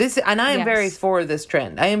trendiest. I'm into. I am very for this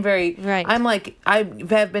trend. I am very I'm like, I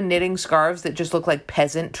have been knitting scarves that just look like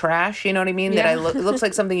peasant trash, you know what I mean? That it looks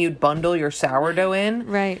like something you'd bundle your sourdough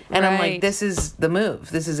in. And I'm like, this is the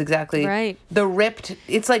move. This is exactly the ripped.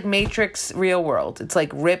 It's like Matrix Real World. It's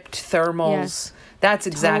like ripped thermals That's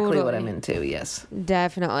exactly what I'm Totally. into. Yes.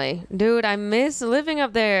 Definitely. Dude, I miss living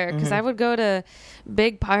up there because I would go to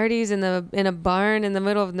big parties in a barn in the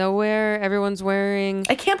middle of nowhere. Everyone's wearing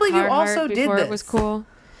I can't believe you Carhartt also did before this. It was cool.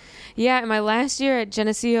 Yeah, in my last year at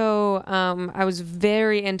Geneseo, I was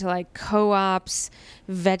very into like co-ops,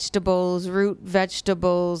 vegetables, root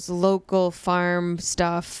vegetables, local farm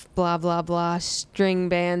stuff, blah blah blah, string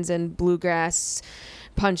bands and bluegrass,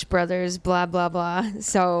 Punch Brothers, blah blah blah.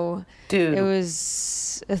 So Dude. it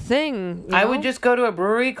was a thing. I would just go to a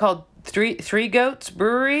brewery called Three Goats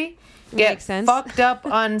Brewery, get Makes sense. fucked up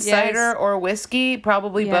on Yes. cider or whiskey,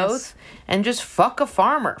 probably Yes. both, and just fuck a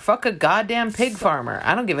farmer. Fuck a goddamn pig farmer.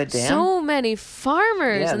 I don't give a damn. so many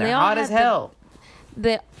farmers, yeah, and they're they all hot had as hell.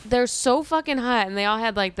 they're so fucking hot, and they all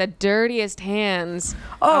had like the dirtiest hands.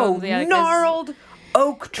 Oh, of the, like, gnarled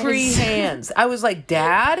oak tree was- hands. I was like,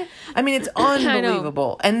 Dad? I mean, it's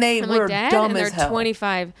unbelievable. And they I'm were like, Dad, dumb and as they're hell.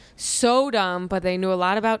 25, so dumb, but they knew a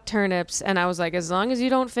lot about turnips, and I was like, as long as you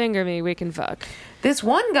don't finger me, we can fuck. This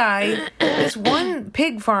one guy, this one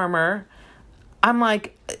pig farmer, I'm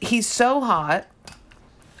like, he's so hot.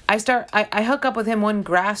 I hook up with him one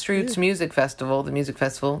grassroots music festival, the music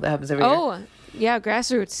festival that happens every year. Oh, yeah,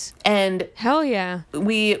 grassroots. And Hell yeah.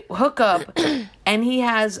 we hook up, and he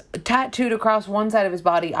has tattooed across one side of his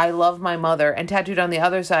body, I love my mother, and tattooed on the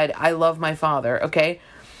other side, I love my father, okay?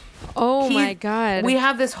 Oh He- my God. We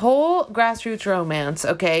have this whole grassroots romance,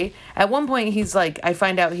 okay? At one point, he's like, I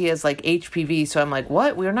find out he has like HPV, so I'm like,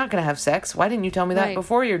 what? We're not going to have sex? Why didn't you tell me that Right.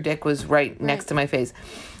 before your dick was right next Right. to my face?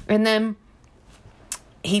 And then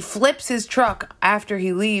he flips his truck after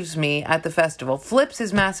he leaves me at the festival, flips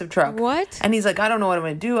his massive truck. What? And he's like, I don't know what I'm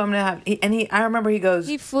going to do. I'm going to have, I remember he goes,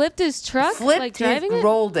 He flipped his truck, flipped like driving it?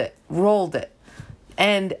 rolled it.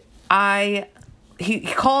 And he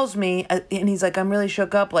calls me and he's like, I'm really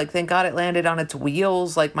shook up. Like, thank God it landed on its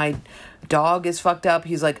wheels. Like, my dog is fucked up.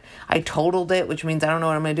 He's like, I totaled it, which means I don't know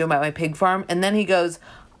what I'm going to do about my pig farm. And then he goes,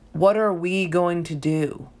 what are we going to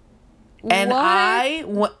do? And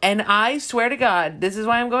What? I swear to God, this is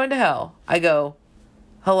why I'm going to hell. I go,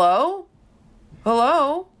 hello?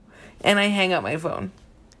 And I hang up my phone.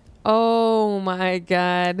 Oh my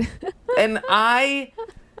God. And I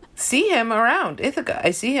see him around Ithaca.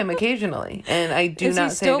 I see him occasionally, and I do Is not he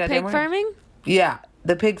say still a goddamn pig word. farming? Yeah,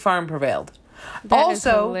 the pig farm prevailed. That is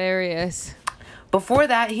Also, hilarious. before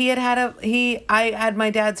that, I had my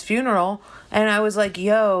dad's funeral, and I was like,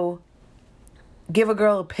 "Yo, give a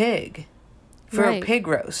girl a pig for Right. a pig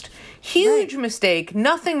roast." Huge mistake.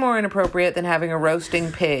 Nothing more inappropriate than having a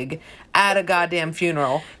roasting pig at a goddamn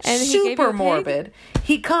funeral. And he gave you a Super pig? morbid.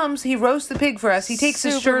 He comes, he roasts the pig for us. He takes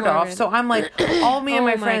his Super shirt off. morbid. So I'm like, all me and Oh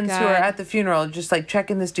my my friends who are God. at the funeral, just like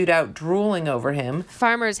checking this dude out, drooling over him.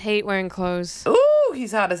 Farmers hate wearing clothes. Ooh,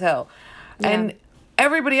 he's hot as hell. Yeah. And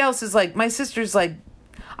everybody else is like, my sister's like,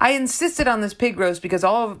 I insisted on this pig roast because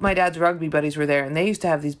all of my dad's rugby buddies were there and they used to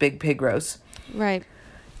have these big pig roasts. Right.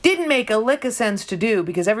 Didn't make a lick of sense to do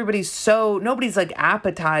because nobody's like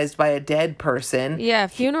appetized by a dead person. Yeah,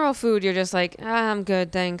 funeral food, you're just like, I'm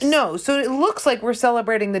good, thanks. No, so it looks like we're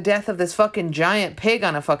celebrating the death of this fucking giant pig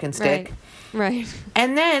on a fucking stick. Right.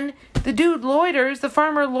 And then the dude the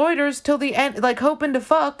farmer loiters till the end, like hoping to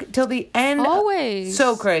fuck till the end. Always.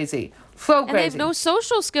 So crazy. So And they crazy. have no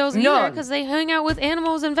social skills either None. because they hang out with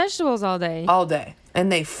animals and vegetables all day. All day.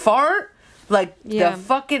 And they fart like Yeah.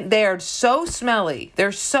 they're so smelly.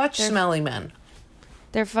 They're such smelly men.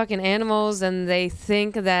 They're fucking animals, and they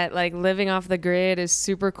think that like living off the grid is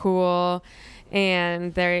super cool.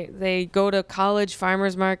 And they go to college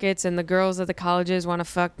farmers markets, and the girls at the colleges want to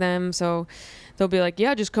fuck them. So they'll be like,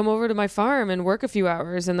 yeah, just come over to my farm and work a few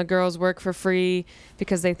hours. And the girls work for free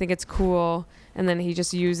because they think it's cool. And then he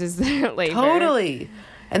just uses their labor. Totally.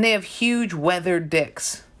 And they have huge weathered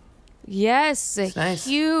dicks. Yes, a nice.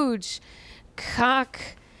 huge cock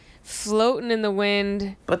floating in the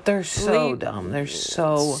wind. But they're so Le- dumb. They're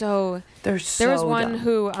so There so was one dumb.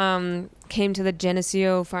 who came to the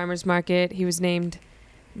Geneseo farmers market. He was named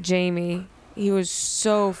Jamie. He was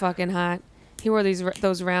so fucking hot. He wore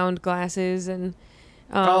those round glasses and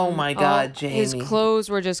Oh my God, his Jamie. clothes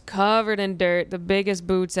were just covered in dirt, the biggest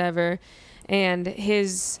boots ever, and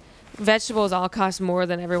his vegetables all cost more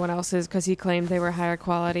than everyone else's because he claimed they were higher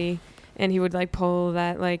quality. And he would like pull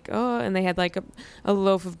that like, oh, and they had like a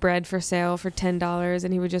loaf of bread for sale for $10,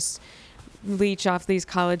 and he would just leech off these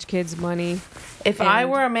college kids' money. If I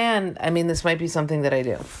and- were a man, I mean, this might be something that I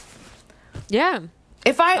do. Yeah.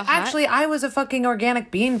 If I A hot- actually, I was a fucking organic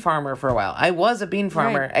bean farmer for a while. I was a bean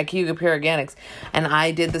farmer Right. at Cayuga Pure Organics, and I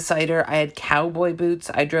did the cider. I had cowboy boots.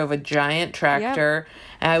 I drove a giant tractor,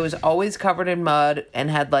 and I was always covered in mud and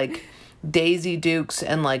had like Daisy Dukes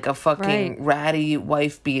and like a fucking ratty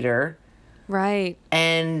wife beater. Right.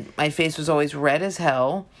 And my face was always red as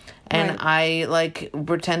hell. And I like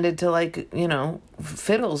pretended to like, you know,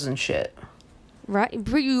 fiddles and shit. Right.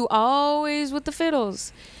 But you always with the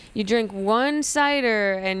fiddles. You drink one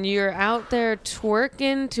cider and you're out there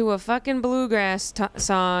twerking to a fucking bluegrass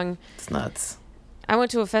song. It's nuts. I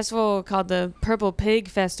went to a festival called the Purple Pig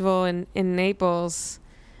Festival in Naples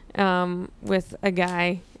with a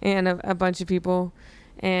guy and a bunch of people.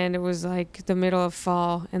 And it was like the middle of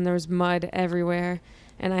fall and there was mud everywhere.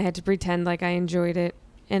 And I had to pretend like I enjoyed it.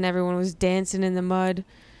 And everyone was dancing in the mud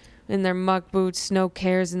in their muck boots, no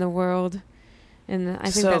cares in the world. And I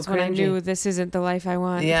think that's when I knew this isn't the life I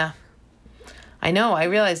want. Yeah. I know. I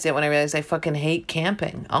realized it when I realized I fucking hate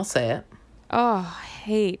camping. I'll say it. Oh,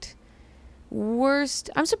 hate. Worst.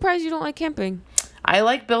 I'm surprised you don't like camping. I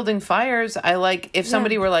like building fires. I like, if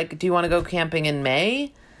somebody were like, do you want to go camping in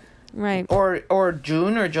May? Right. Or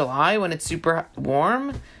June or July when it's super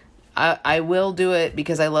warm, I will do it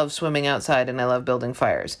because I love swimming outside and I love building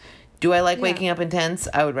fires. Do I like waking up in tents?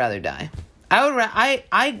 I would rather die.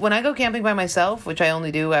 I when I go camping by myself, which I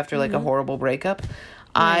only do after like a horrible breakup,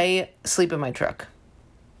 I sleep in my truck.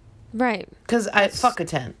 Right. Because fuck a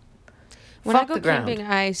tent. When I go camping,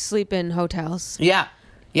 I sleep in hotels. Yeah.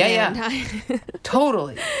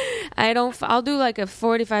 Totally. I'll do like a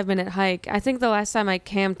 45-minute hike. I think the last time I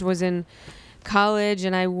camped was in college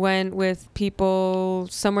and I went with people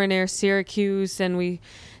somewhere near Syracuse and we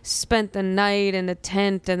spent the night in a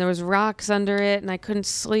tent and there was rocks under it and I couldn't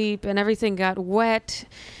sleep and everything got wet.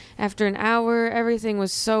 After an hour, everything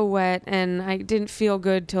was so wet and I didn't feel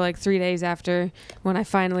good till like 3 days after when I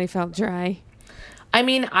finally felt dry. I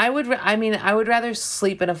mean, I would rather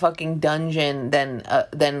sleep in a fucking dungeon than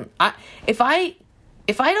if I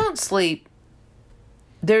don't sleep,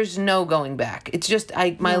 there's no going back. It's just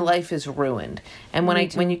my life is ruined. And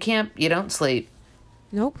when you camp, you don't sleep.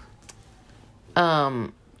 Nope.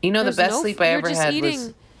 You know, the best sleep I ever had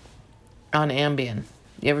was on Ambien.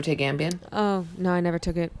 You ever take Ambien? Oh, no, I never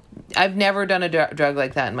took it. I've never done a drug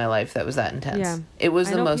like that in my life that was that intense. Yeah. It was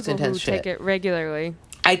the most intense shit. I know people who take it regularly.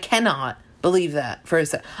 I cannot believe that for a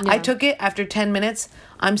second. Yeah. I took it after 10 minutes.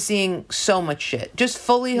 I'm seeing so much shit. Just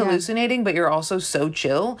fully hallucinating, but you're also so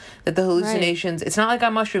chill that the hallucinations, it's not like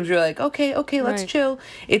on mushrooms, you're like, okay, let's chill.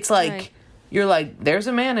 It's like, you're like, there's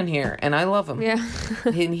a man in here and I love him. Yeah.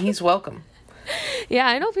 And he's welcome. Yeah,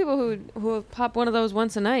 I know people who pop one of those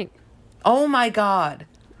once a night. Oh my God.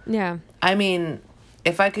 Yeah. I mean,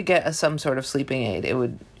 if I could get some sort of sleeping aid,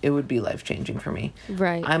 it would be life-changing for me.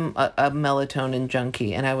 Right. I'm a melatonin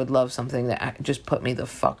junkie, and I would love something that just put me the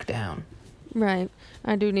fuck down. Right.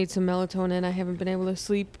 I do need some melatonin. I haven't been able to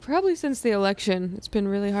sleep probably since the election. It's been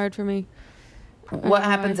really hard for me. What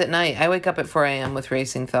happens at night? I wake up at 4 a.m. with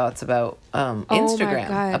racing thoughts about Instagram. My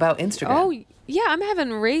God. About Instagram. Oh, yeah, I'm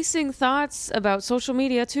having racing thoughts about social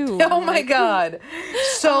media, too. Oh, my God.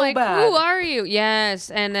 So bad. Who are you? Yes.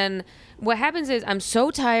 And then what happens is I'm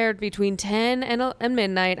so tired between 10 and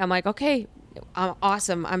midnight. I'm like, okay, I'm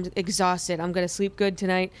awesome. I'm exhausted. I'm going to sleep good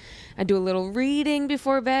tonight. I do a little reading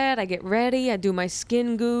before bed. I get ready. I do my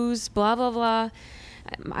skin goos, blah, blah, blah.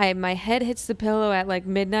 My head hits the pillow at like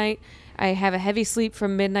midnight. I have a heavy sleep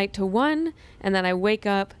from midnight to 1, and then I wake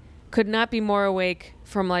up, could not be more awake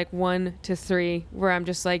from like 1 to 3, where I'm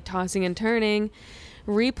just like tossing and turning,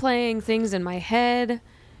 replaying things in my head.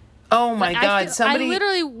 Oh my God! I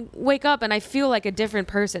literally wake up and I feel like a different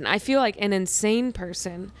person. I feel like an insane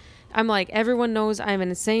person. I'm like, everyone knows I'm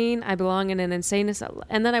insane. I belong in an insane asylum.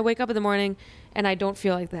 And then I wake up in the morning and I don't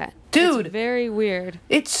feel like that. Dude. It's very weird.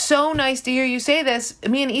 It's so nice to hear you say this.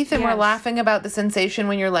 Me and Ethan were laughing about the sensation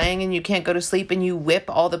when you're laying and you can't go to sleep and you whip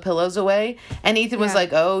all the pillows away. And Ethan was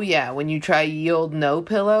like, oh yeah, when you try yield no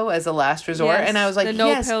pillow as a last resort. Yes, and I was like,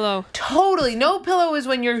 no pillow. Totally. No pillow is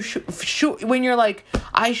when you're when you're like,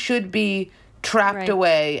 I should be trapped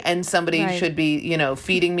away and somebody should be,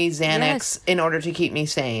 feeding me Xanax in order to keep me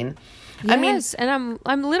sane. Yes, and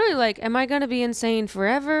I'm literally like, am I gonna be insane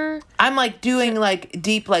forever? I'm like doing like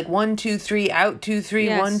deep, like 1, 2, 3, out 2,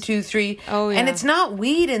 3, 1, 2, 3. Oh yeah. And it's not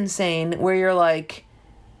weed insane where you're like,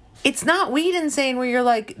 this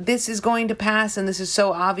is going to pass and this is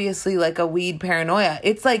so obviously like a weed paranoia.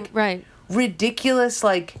 It's like ridiculous,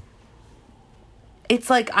 like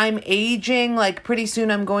it's like I'm aging, like pretty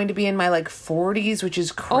soon I'm going to be in my like 40s, which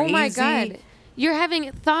is crazy. Oh my God. You're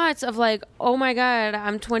having thoughts of like, oh my God,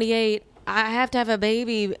 I'm 28. I have to have a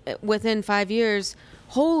baby within 5 years.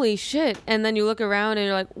 Holy shit. And then you look around and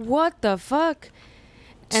you're like, what the fuck?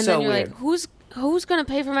 And so then you're weird. like, who's going to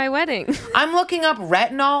pay for my wedding? I'm looking up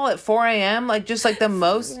retinol at 4 a.m. Like just like the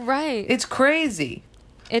most. Right. It's crazy.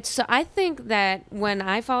 I think that when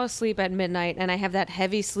I fall asleep at midnight and I have that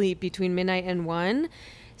heavy sleep between midnight and 1,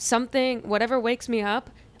 whatever wakes me up,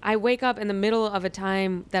 I wake up in the middle of a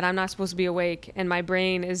time that I'm not supposed to be awake, and my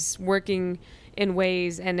brain is working in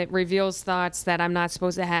ways, and it reveals thoughts that I'm not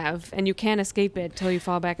supposed to have, and you can't escape it till you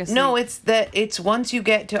fall back asleep. No, it's once you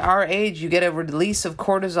get to our age, you get a release of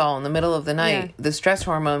cortisol in the middle of the night, the stress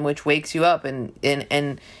hormone, which wakes you up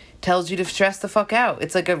and tells you to stress the fuck out.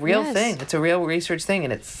 It's like a real thing. It's a real research thing,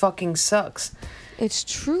 and it fucking sucks. It's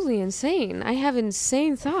truly insane. I have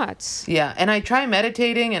insane thoughts. Yeah, and I try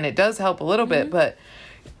meditating, and it does help a little bit, but...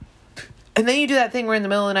 And then you do that thing where in the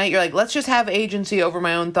middle of the night, you're like, let's just have agency over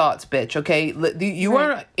my own thoughts, bitch, okay? You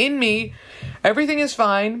are in me. Everything is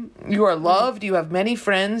fine. You are loved. You have many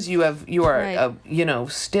friends. You are,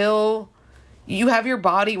 still... You have your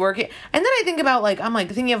body working. And then I think about, I'm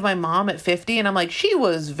thinking of my mom at 50, and I'm like, she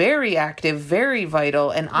was very active, very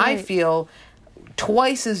vital, and I feel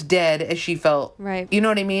twice as dead as she felt. Right. You know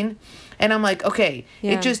what I mean? And I'm like, okay,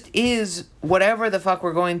 it just is whatever the fuck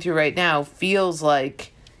we're going through right now feels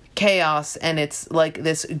like chaos, and it's like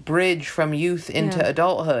this bridge from youth into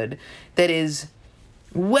adulthood that is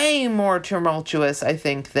way more tumultuous, I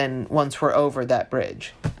think, than once we're over that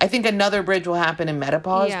bridge. I think another bridge will happen in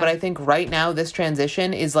menopause, but I think right now this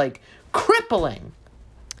transition is crippling.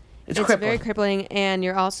 It's crippling. Very crippling, and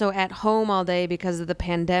you're also at home all day because of the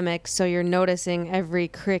pandemic, so you're noticing every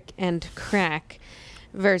crick and crack.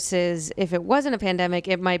 Versus if it wasn't a pandemic,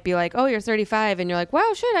 it might be like, oh, you're 35, and you're like,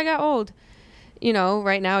 wow, shit, I got old.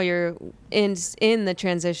 Right now you're in the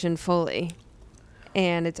transition fully,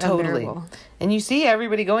 and it's unbearable. And you see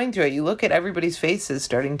everybody going through it. You look at everybody's faces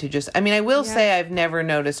starting to just... I mean, I will say I've never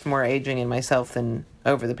noticed more aging in myself than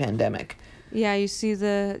over the pandemic. Yeah, you see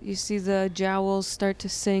the jowls start to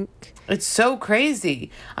sink. It's so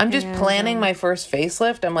crazy. I'm just planning my first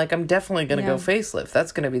facelift. I'm like, I'm definitely going to go facelift.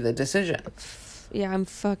 That's going to be the decision. Yeah, I'm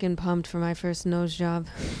fucking pumped for my first nose job.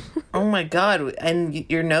 Oh my God. And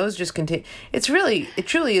your nose just it truly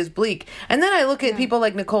is bleak. And then I look at people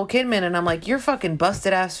like Nicole Kidman, and I'm like, your fucking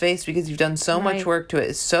busted ass face, because you've done so much work to it,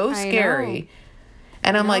 is so scary.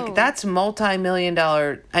 And I'm like, that's $million.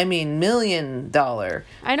 I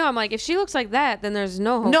know. I'm like, if she looks like that, then there's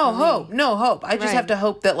no hope. No hope. I just have to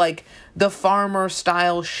hope that the farmer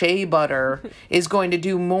style shea butter is going to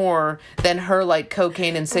do more than her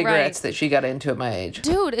cocaine and cigarettes that she got into at my age.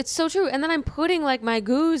 Dude, it's so true. And then I'm putting my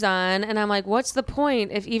goos on, and I'm like, what's the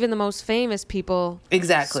point if even the most famous people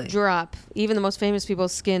drop? Even the most famous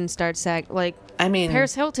people's skin starts sag.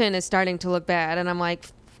 Paris Hilton is starting to look bad, and I'm like,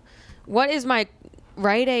 what is my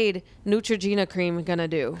Rite Aid Neutrogena cream gonna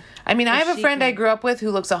do? I mean, I have a friend I grew up with who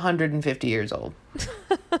looks 150 years old.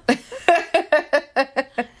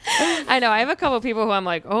 I know. I have a couple of people who I'm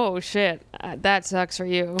like, oh shit, that sucks for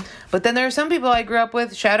you. But then there are some people I grew up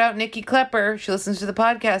with. Shout out Nikki Klepper. She listens to the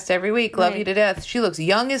podcast every week. Love you to death. She looks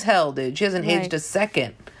young as hell, dude. She hasn't aged a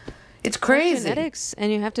second. It's crazy. It's genetics,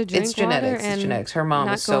 and you have to drink water. It's genetics. Her mom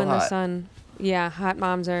is so hot. Not go in the sun. Yeah, hot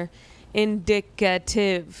moms are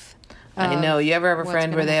indicative. I know. You ever have a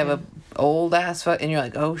friend where they have a old ass fuck, and you're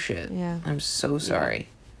like, oh shit. Yeah. I'm so sorry.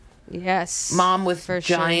 Yes. Mom with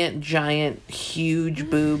giant, huge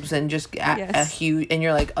boobs and just a huge, and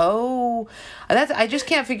you're like, oh, I just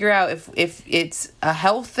can't figure out if it's a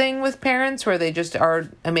health thing with parents where they just are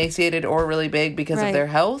emaciated or really big because of their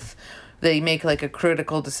health. They make a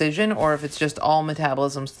critical decision, or if it's just all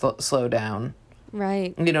metabolism slow down.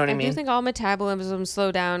 Right. You know what I mean? I do think all metabolism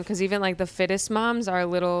slow down, because even the fittest moms are a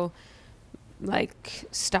little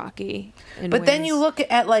stocky. But then you look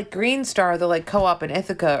at Green Star, the Co-op in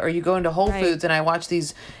Ithaca, or you go into Whole Foods, and I watch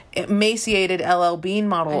these emaciated LL Bean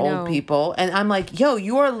model old people, and I'm like, yo,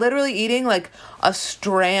 you are literally eating a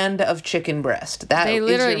strand of chicken breast. They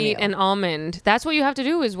literally eat an almond. That's what you have to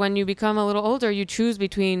do, is when you become a little older, you choose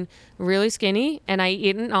between really skinny and I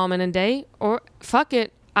eat an almond a day, or fuck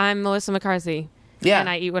it, I'm Melissa McCarthy. Yeah. And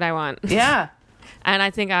I eat what I want. Yeah. And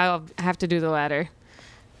I think I'll have to do the latter.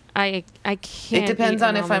 I can't. It depends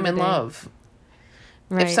on if I'm in love.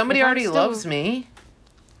 Right. If somebody already loves me.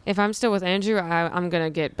 If I'm still with Andrew, I'm going to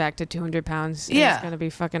get back to 200 pounds. Yeah. It's going to be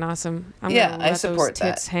fucking awesome. I support those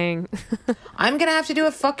tits hang. I'm going to have to do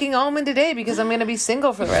a fucking almond today because I'm going to be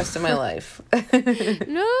single for the rest of my life. No,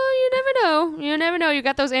 you never know. You never know. You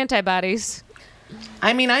got those antibodies.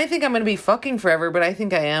 I mean, I think I'm going to be fucking forever, but I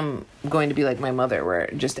think I am going to be like my mother, where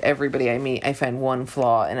just everybody I meet, I find one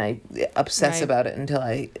flaw and I obsess about it until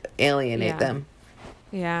I alienate them.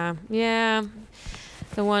 Yeah. Yeah.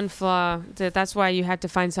 The one flaw. That's why you have to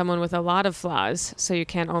find someone with a lot of flaws, so you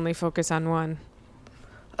can't only focus on one.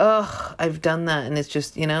 Ugh, I've done that, and it's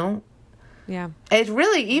just, Yeah. It's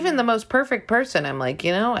really, even the most perfect person, I'm like,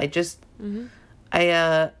 I just,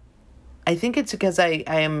 I think it's because I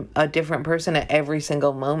am a different person at every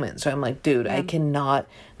single moment. So I'm like, dude, I cannot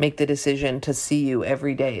make the decision to see you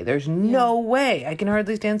every day. There's no way. I can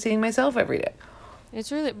hardly stand seeing myself every day.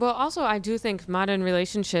 It's really, well, also, I do think modern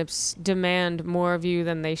relationships demand more of you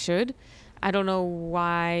than they should. I don't know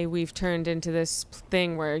why we've turned into this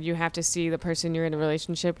thing where you have to see the person you're in a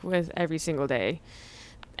relationship with every single day.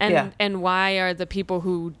 And why are the people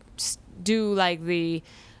who do like we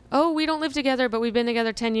don't live together, but we've been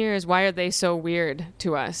together 10 years. Why are they so weird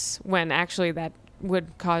to us when actually that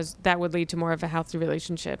would lead to more of a healthy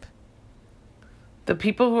relationship? The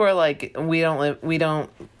people who are like, we don't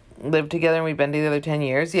live together and we've been together 10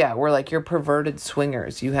 years. Yeah. We're like, you're perverted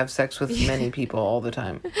swingers. You have sex with many people all the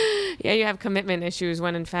time. Yeah. You have commitment issues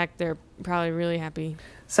when in fact they're probably really happy.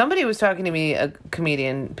 Somebody was talking to me, a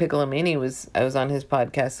comedian, Piccolomini I was on his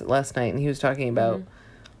podcast last night and he was talking about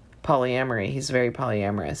polyamory. He's very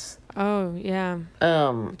polyamorous. Oh, yeah.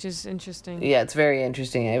 Which is interesting. Yeah, it's very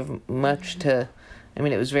interesting. I have much to... I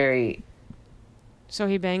mean, it was very... So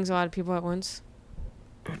he bangs a lot of people at once?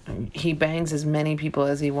 He bangs as many people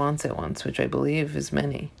as he wants at once, which I believe is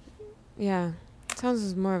many. Yeah.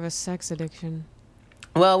 Sounds more of a sex addiction.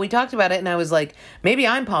 Well, we talked about it, and I was like, maybe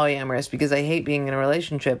I'm polyamorous because I hate being in a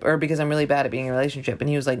relationship, or because I'm really bad at being in a relationship. And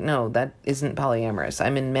he was like, no, that isn't polyamorous.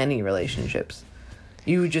 I'm in many relationships.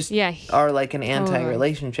 You just are like an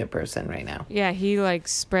anti-relationship person right now. Yeah, he like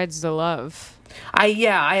spreads the love. I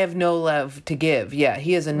have no love to give. Yeah,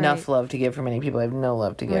 he has enough love to give for many people. I have no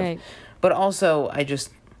love to give. Right. But also,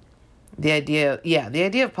 the idea of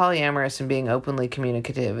polyamorous and being openly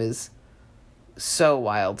communicative is so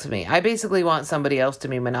wild to me. I basically want somebody else to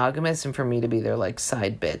be monogamous and for me to be their like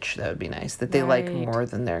side bitch. That would be nice. That they like more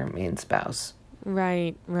than their main spouse.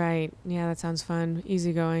 Right. Yeah, that sounds fun.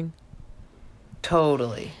 Easygoing.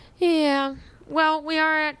 Totally. Yeah. Well, we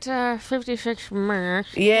are at 56 minutes.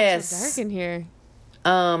 Yes. It's so dark in here.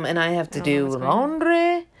 And I have to do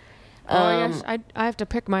laundry. Yes, I have to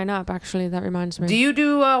pick mine up, actually. That reminds me. Do you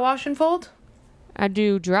do wash and fold? I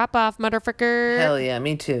do drop off, motherfucker. Hell yeah,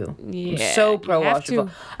 me too. Yeah, I'm so pro wash and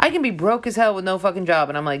fold. I can be broke as hell with no fucking job,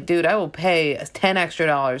 and I'm like, dude, I will pay $10 extra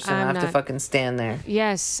to not have to fucking stand there.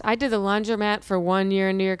 Yes, I did the laundromat for 1 year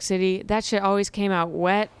in New York City. That shit always came out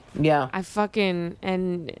wet. Yeah.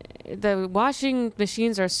 And the washing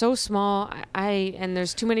machines are so small. And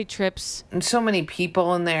there's too many trips. And so many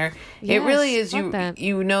people in there. Yes, it really is. That.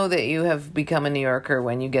 You know that you have become a New Yorker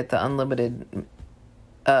when you get the unlimited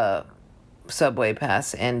subway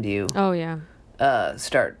pass and you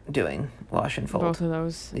start doing wash and fold. Both of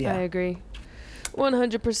those. Yeah. I agree.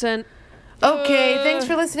 100%. Okay, thanks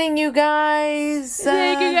for listening, you guys.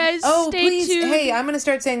 Thank you, guys. Stay tuned. Hey, I'm going to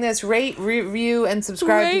start saying this. Rate, review, and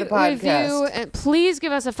subscribe to the podcast. Review, and please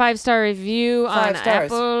give us a 5-star review on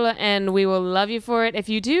Apple, and we will love you for it. If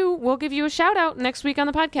you do, we'll give you a shout-out next week on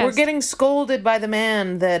the podcast. We're getting scolded by the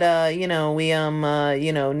man that,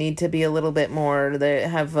 we, need to be a little bit more,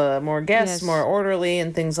 have more guests, more orderly,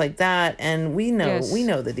 and things like that. And we know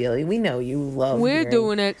the deal. We know you love We're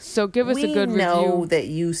doing it, so give us a good review. We know that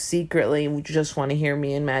you secretly just want to hear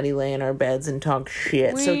me and Maddie lay in our beds and talk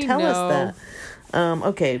shit. So tell us that.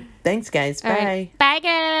 Okay. Thanks, guys. Bye. Right. Bye,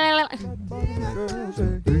 girl. Flat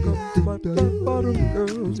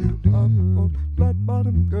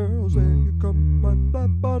bottom girls, and you come my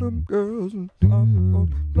flat bottom girls, and I'm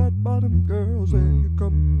on flat bottom girls, and you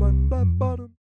come my flat bottom.